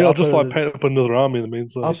Oh play. yeah, I'll I'll just play like the. paint up another army in the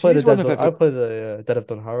meantime. I'll Just play the use one dead. of every. I'll play the Dead of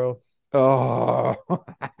Dunharrow. Oh,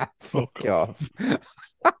 Oh fuck god, off.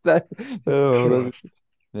 Oh, Christ.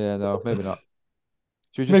 yeah, no, maybe not.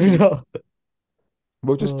 Should we just Maybe do? not.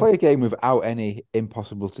 We'll just Oh, play a game without any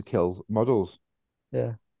impossible to kill models.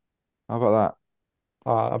 yeah. How about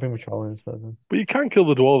I'll bring my troll instead then. But you can kill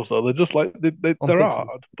the dwarves though. They're just like On they're sixes.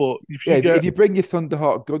 hard. But if that? Yeah, you if get you bring your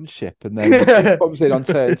Thunderhawk gunship and then it Yeah, comes in on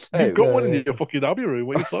turn you've two, got one in yeah. your fucking abbey room.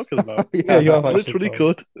 What are you talking about? Yeah, yeah, you have You actually literally troll.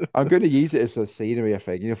 could. I'm going to use it as a scenery, I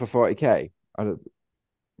think. For 40k.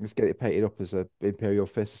 Let's get it painted up as a Imperial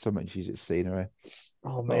Fist or something. Use it as scenery.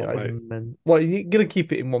 Oh mate, Oh that is mate, men. What you're gonna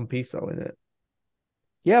keep it in one piece though, isn't it?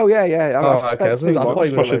 Yeah, oh, yeah. Oh, I've okay. spent too I long thought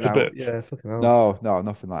you were smash gonna it like, to sorting out. bits. yeah, fucking hell. No,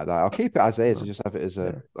 nothing like that. I'll keep it as is and No. just have it as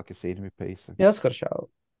a Yeah, like a scenery piece. yeah, that's got a shout.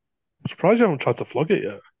 I'm surprised you haven't tried to flog it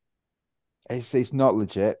yet. It's not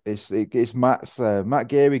legit. It's Matt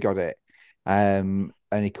Geary got it, and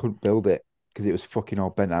he couldn't build it because it was fucking all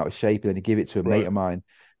bent out of shape. And then he gave it to a mate Right. of mine,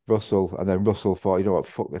 Russell, and then Russell thought, you know what,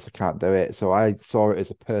 fuck this, I can't do it. So I saw it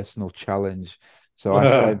as a personal challenge. So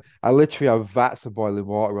I literally have vats of boiling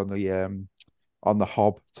water on the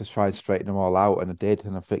hob to try and straighten them all out, and I did,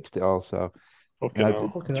 and I fixed it all. So Fucking and I hell.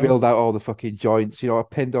 Fucking hell. drilled out all the fucking joints. I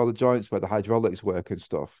pinned all the joints where the hydraulics work and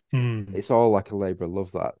stuff. Hmm. It's all like a labor of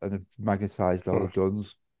love that, and I've magnetized all the Right.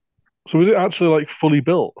 guns. So is it actually like fully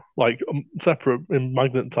built, like separate in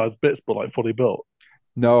magnetized bits, but like fully built?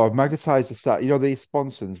 No, I've magnetized the stat. These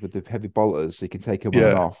sponsons with the heavy bolters, so you can take them on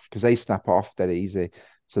and Yeah, off because they snap off dead easy.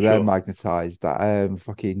 So they're sure. magnetized. That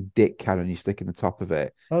fucking dick cannon you stick in the top of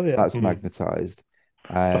it, Oh yeah. that's Hmm. magnetized.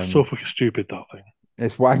 That's so Um, fucking stupid, that thing.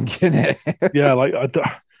 it's wanking it. Yeah, like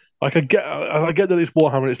I get that it's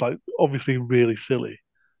Warhammer. It's like obviously really silly.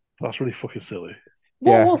 That's really fucking silly.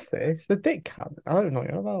 What Yeah, was this? The dick cannon? I don't know what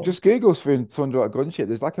you're about. just Google for Thunder gunship.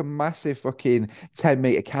 There's like a massive fucking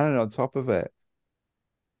 10-meter cannon on top of it.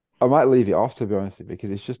 I might leave it off to be honest with you, because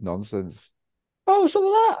it's just nonsense. Oh, some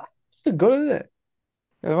of that. It's a gun, isn't it?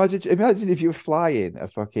 Imagine if you were flying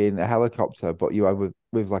a helicopter, but you had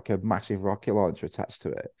with like a massive rocket launcher attached to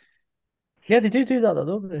it. Yeah, they do that, though,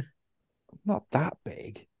 don't they? Not that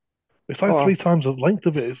big. It's like Oh, 3 times the length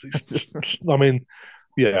of it. I mean,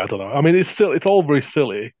 yeah, I don't know. I mean, it's silly. It's all very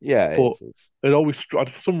silly, yeah, but it's it always for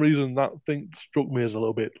some reason that thing struck me as a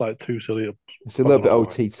little bit like too silly. it's a I little don't bit know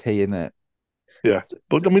why. OTT in it. Yeah,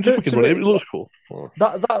 but I mean, just fucking To run it. me, It looks cool. Oh.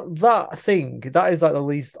 that thing, that is like the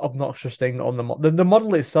least obnoxious thing on the model. The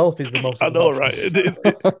model itself is the most I know, right? obnoxious.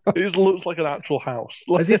 It looks like an actual house.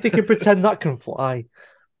 As if they can pretend that can fly.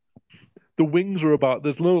 The wings are about.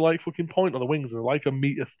 There's no like fucking point on the wings. They're like a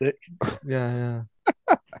meter thick. Yeah,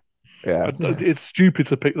 Yeah, yeah. It's stupid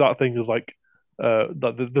to pick that thing as like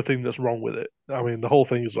the thing that's wrong with it. I mean, the whole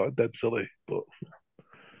thing is like dead silly. But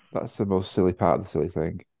that's the most silly part of the silly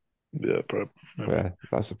thing. yeah, probably. Yeah,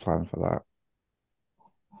 that's the plan for that.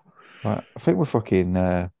 Right, I think we're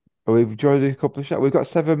fucking. We've joined a couple of shout. We've got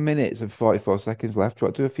 7 minutes and 44 seconds left. Do you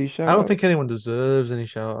want to do a few I shout don't think outs? anyone deserves any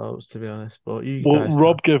shout outs, to be honest, but you Well, guys can.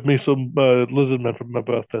 Rob gave me some lizard men for my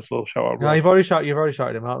birthday, so shout out, No, Rob. you've already shouted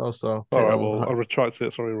him out though, so All take right, that well, I one retract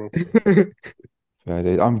it. Sorry, Rob. back. Fair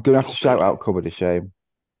dude. I'm gonna have to shout Okay. out Cupboard of Shame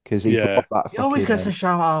because he Yeah, brought that He always fucking. gets a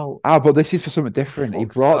shout out. But this is for something different. He Fuck's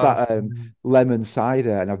brought off. that lemon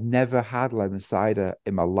cider, and I've never had lemon cider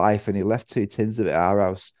in my life. And he left 2 tins of it at our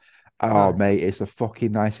house. Oh, Nice. mate, it's the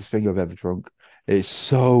fucking nicest thing I've ever drunk. It's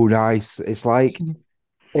so nice. It's like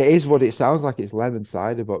it is what it sounds like. It's lemon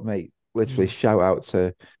cider, but mate, literally shout out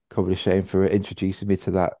to Cupboard of Shame for introducing me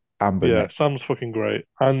to that amber yeah. neck. Sam's fucking great,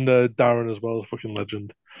 and Darren as well is a fucking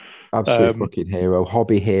legend. Absolute Um, fucking hero,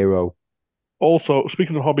 hobby hero. Also,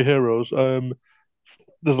 speaking of hobby heroes,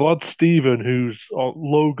 there's a lad Stephen who's on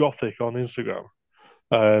low gothic on Instagram.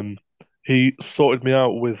 Um, he sorted me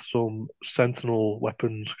out with some Sentinel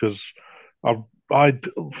weapons because I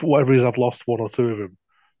for whatever reason I've lost one or two of them,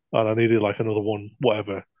 and I needed like another one,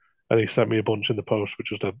 whatever. And he sent me a bunch in the post,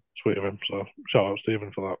 which was dead sweet of him. So shout out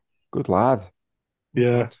Stephen for that. Good lad.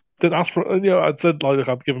 Yeah, didn't ask for it. I'd said like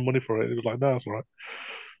I'd given money for it. He was like, "No, that's all right."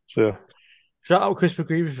 So yeah, Shout out Chris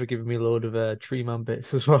McGreevy for giving me a load of tree man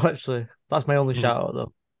bits as well, actually. That's my only Mhm. shout out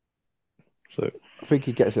though. So I think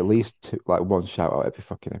he gets at least one shout out every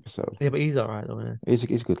fucking episode. Yeah, but he's all right though, isn't He's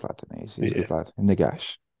a good lad, isn't he? He's a yeah, good lad.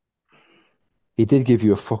 Nagash. He did give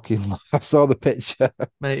you a fucking. I saw the picture. he?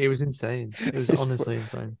 Mate, it was insane. It was It's, honestly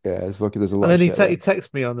insane. yeah, it's fucking. There's a lot And of then shit there. he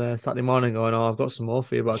texted me on Saturday morning going, "Oh, I've got some more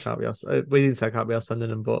for you, but I can't be asked." We didn't say I can't be asked sending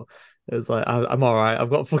them, but it was like I'm all right. I've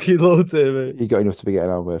got fucking loads here, mate. You got enough to be getting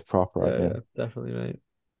on with proper, aren't Yeah, you? definitely, mate.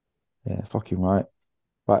 Yeah, fucking right.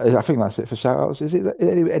 Right, I think that's it for shout outs. Is it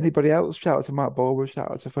anybody else? Shout out to Matt Bowler,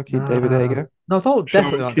 shout out to fucking David Nah, Hager. no, it's all shout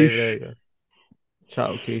definitely out not David Keish. Ager. Shout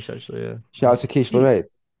out Keish, actually, yeah. Shout out to Keith Keith, Lorraine.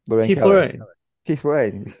 Lorraine Keith Kelly. Lorraine. Keith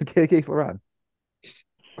Lorraine. Keith Loran.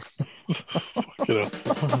 Fucking hell.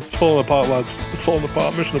 It's falling apart, lads. It's falling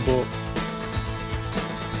apart. Mission abort.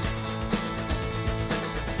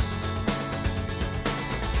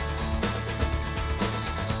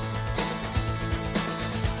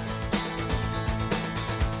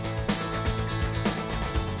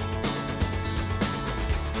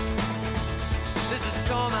 There's a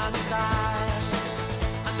storm outside,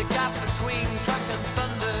 and the gap between crack and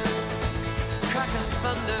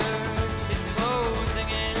thunder is closing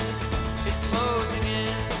in, is closing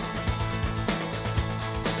in.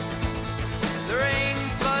 The rain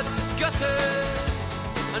floods gutters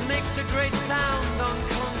and makes a great sound on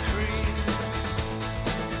concrete.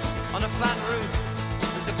 On a flat roof,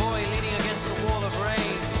 there's a boy leaning against a wall of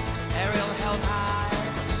rain, aerial held high,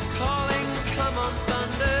 calling, "Come on,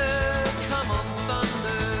 thunder, come on,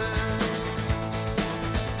 thunder."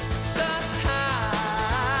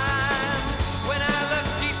 Sometimes, when I look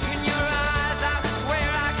deep in your eyes, I swear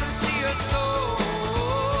I can see your soul.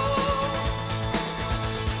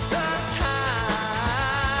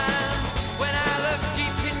 Sometimes, when I look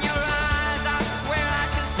deep in your eyes, I swear I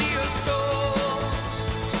can see your soul.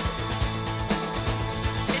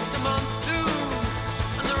 It's a monsoon,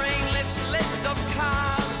 and the rain lifts lids of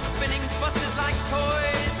cars, spinning buses like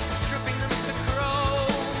toys, stripping them to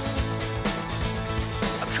chrome.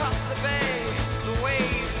 Across the bay, the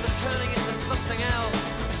waves are turning into something else,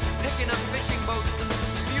 picking up fishing boats and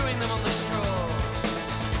spewing them on the shore.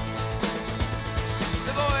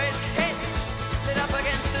 The boys hit, lit up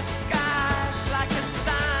against the sky, like a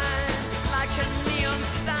sign, like a neon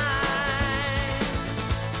sign.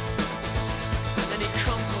 And then he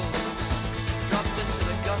crumples, drops into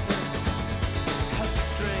the gutter, cut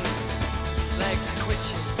string, legs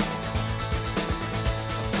twitching.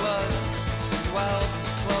 A flood swells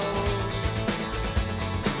his clothes,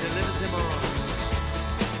 delivers him on,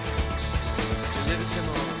 delivers him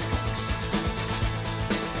on.